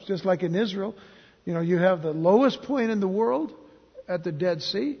higher up, just like in Israel. You know, you have the lowest point in the world at the Dead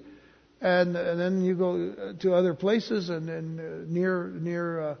Sea, and then you go to other places, and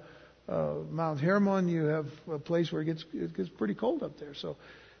near Mount Hermon, you have a place where it gets pretty cold up there. So,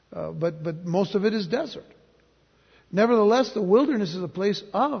 but most of it is desert. Nevertheless, the wilderness is a place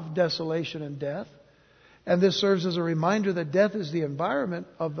of desolation and death. And this serves as a reminder that death is the environment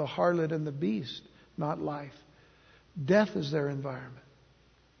of the harlot and the beast, not life. Death is their environment.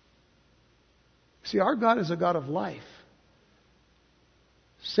 See, our God is a God of life.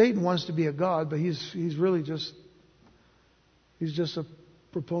 Satan wants to be a God, but he's really just a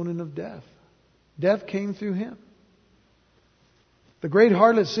proponent of death. Death came through him. The great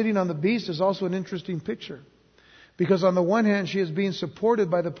harlot sitting on the beast is also an interesting picture. Because on the one hand, she is being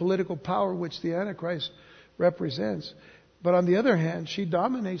supported by the political power which the Antichrist represents. But on the other hand, she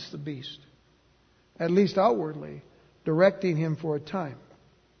dominates the beast, at least outwardly, directing him for a time.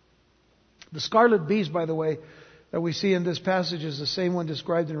 The scarlet beast, by the way, that we see in this passage is the same one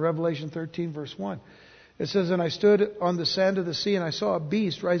described in Revelation 13, verse 1. It says, and I stood on the sand of the sea, and I saw a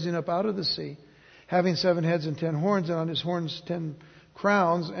beast rising up out of the sea, having 7 heads and 10 horns, and on his horns 10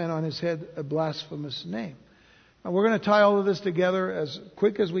 crowns, and on his head a blasphemous name. Now, we're going to tie all of this together as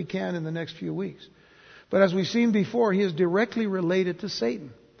quick as we can in the next few weeks. But as we've seen before, he is directly related to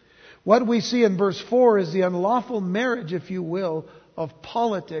Satan. What we see in verse 4 is the unlawful marriage, if you will, of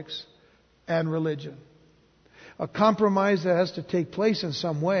politics and religion. a compromise that has to take place in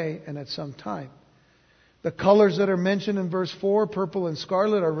some way and at some time. The colors that are mentioned in verse 4, purple and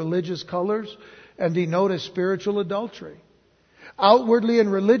scarlet, are religious colors and denote a spiritual adultery. Outwardly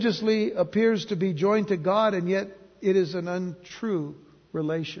and religiously appears to be joined to God, and yet it is an untrue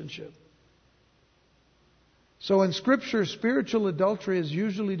relationship. So in Scripture, spiritual adultery is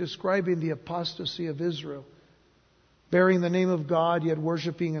usually describing the apostasy of Israel, bearing the name of God, yet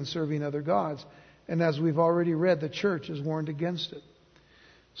worshiping and serving other gods. And as we've already read, the church is warned against it.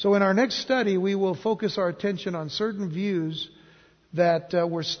 So in our next study, we will focus our attention on certain views that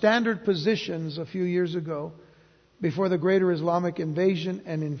were standard positions a few years ago before the greater Islamic invasion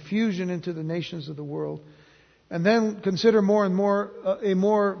and infusion into the nations of the world. And then consider more and more a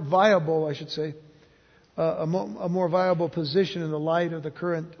more viable, a more viable position in the light of the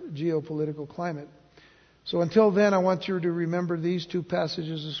current geopolitical climate. So until then, I want you to remember these two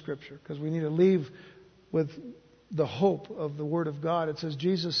passages of Scripture, because we need to leave with the hope of the Word of God. It says,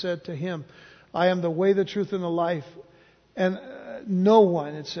 Jesus said to him, I am the way, the truth, and the life. And no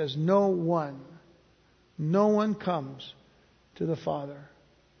one comes to the Father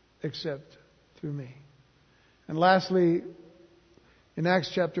except through me. And lastly, in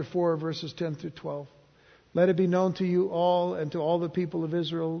Acts chapter 4, verses 10 through 12, let it be known to you all and to all the people of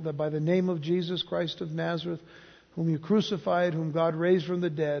Israel that by the name of Jesus Christ of Nazareth, whom you crucified, whom God raised from the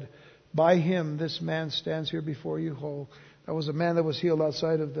dead, by him this man stands here before you whole. That was a man that was healed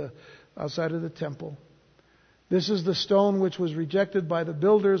outside of the temple. This is the stone which was rejected by the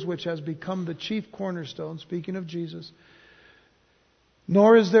builders, which has become the chief cornerstone, speaking of Jesus.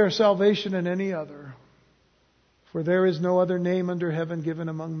 Nor is there salvation in any other, for there is no other name under heaven given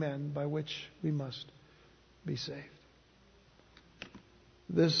among men by which we must be saved.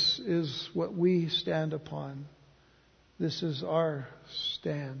 This is what we stand upon. This is our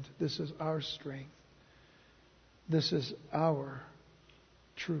stand. This is our strength. This is our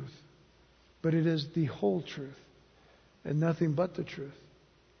truth. But it is the whole truth and nothing but the truth.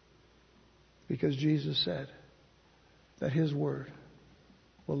 Because Jesus said that His Word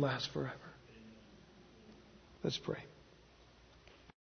will last forever. Let's pray.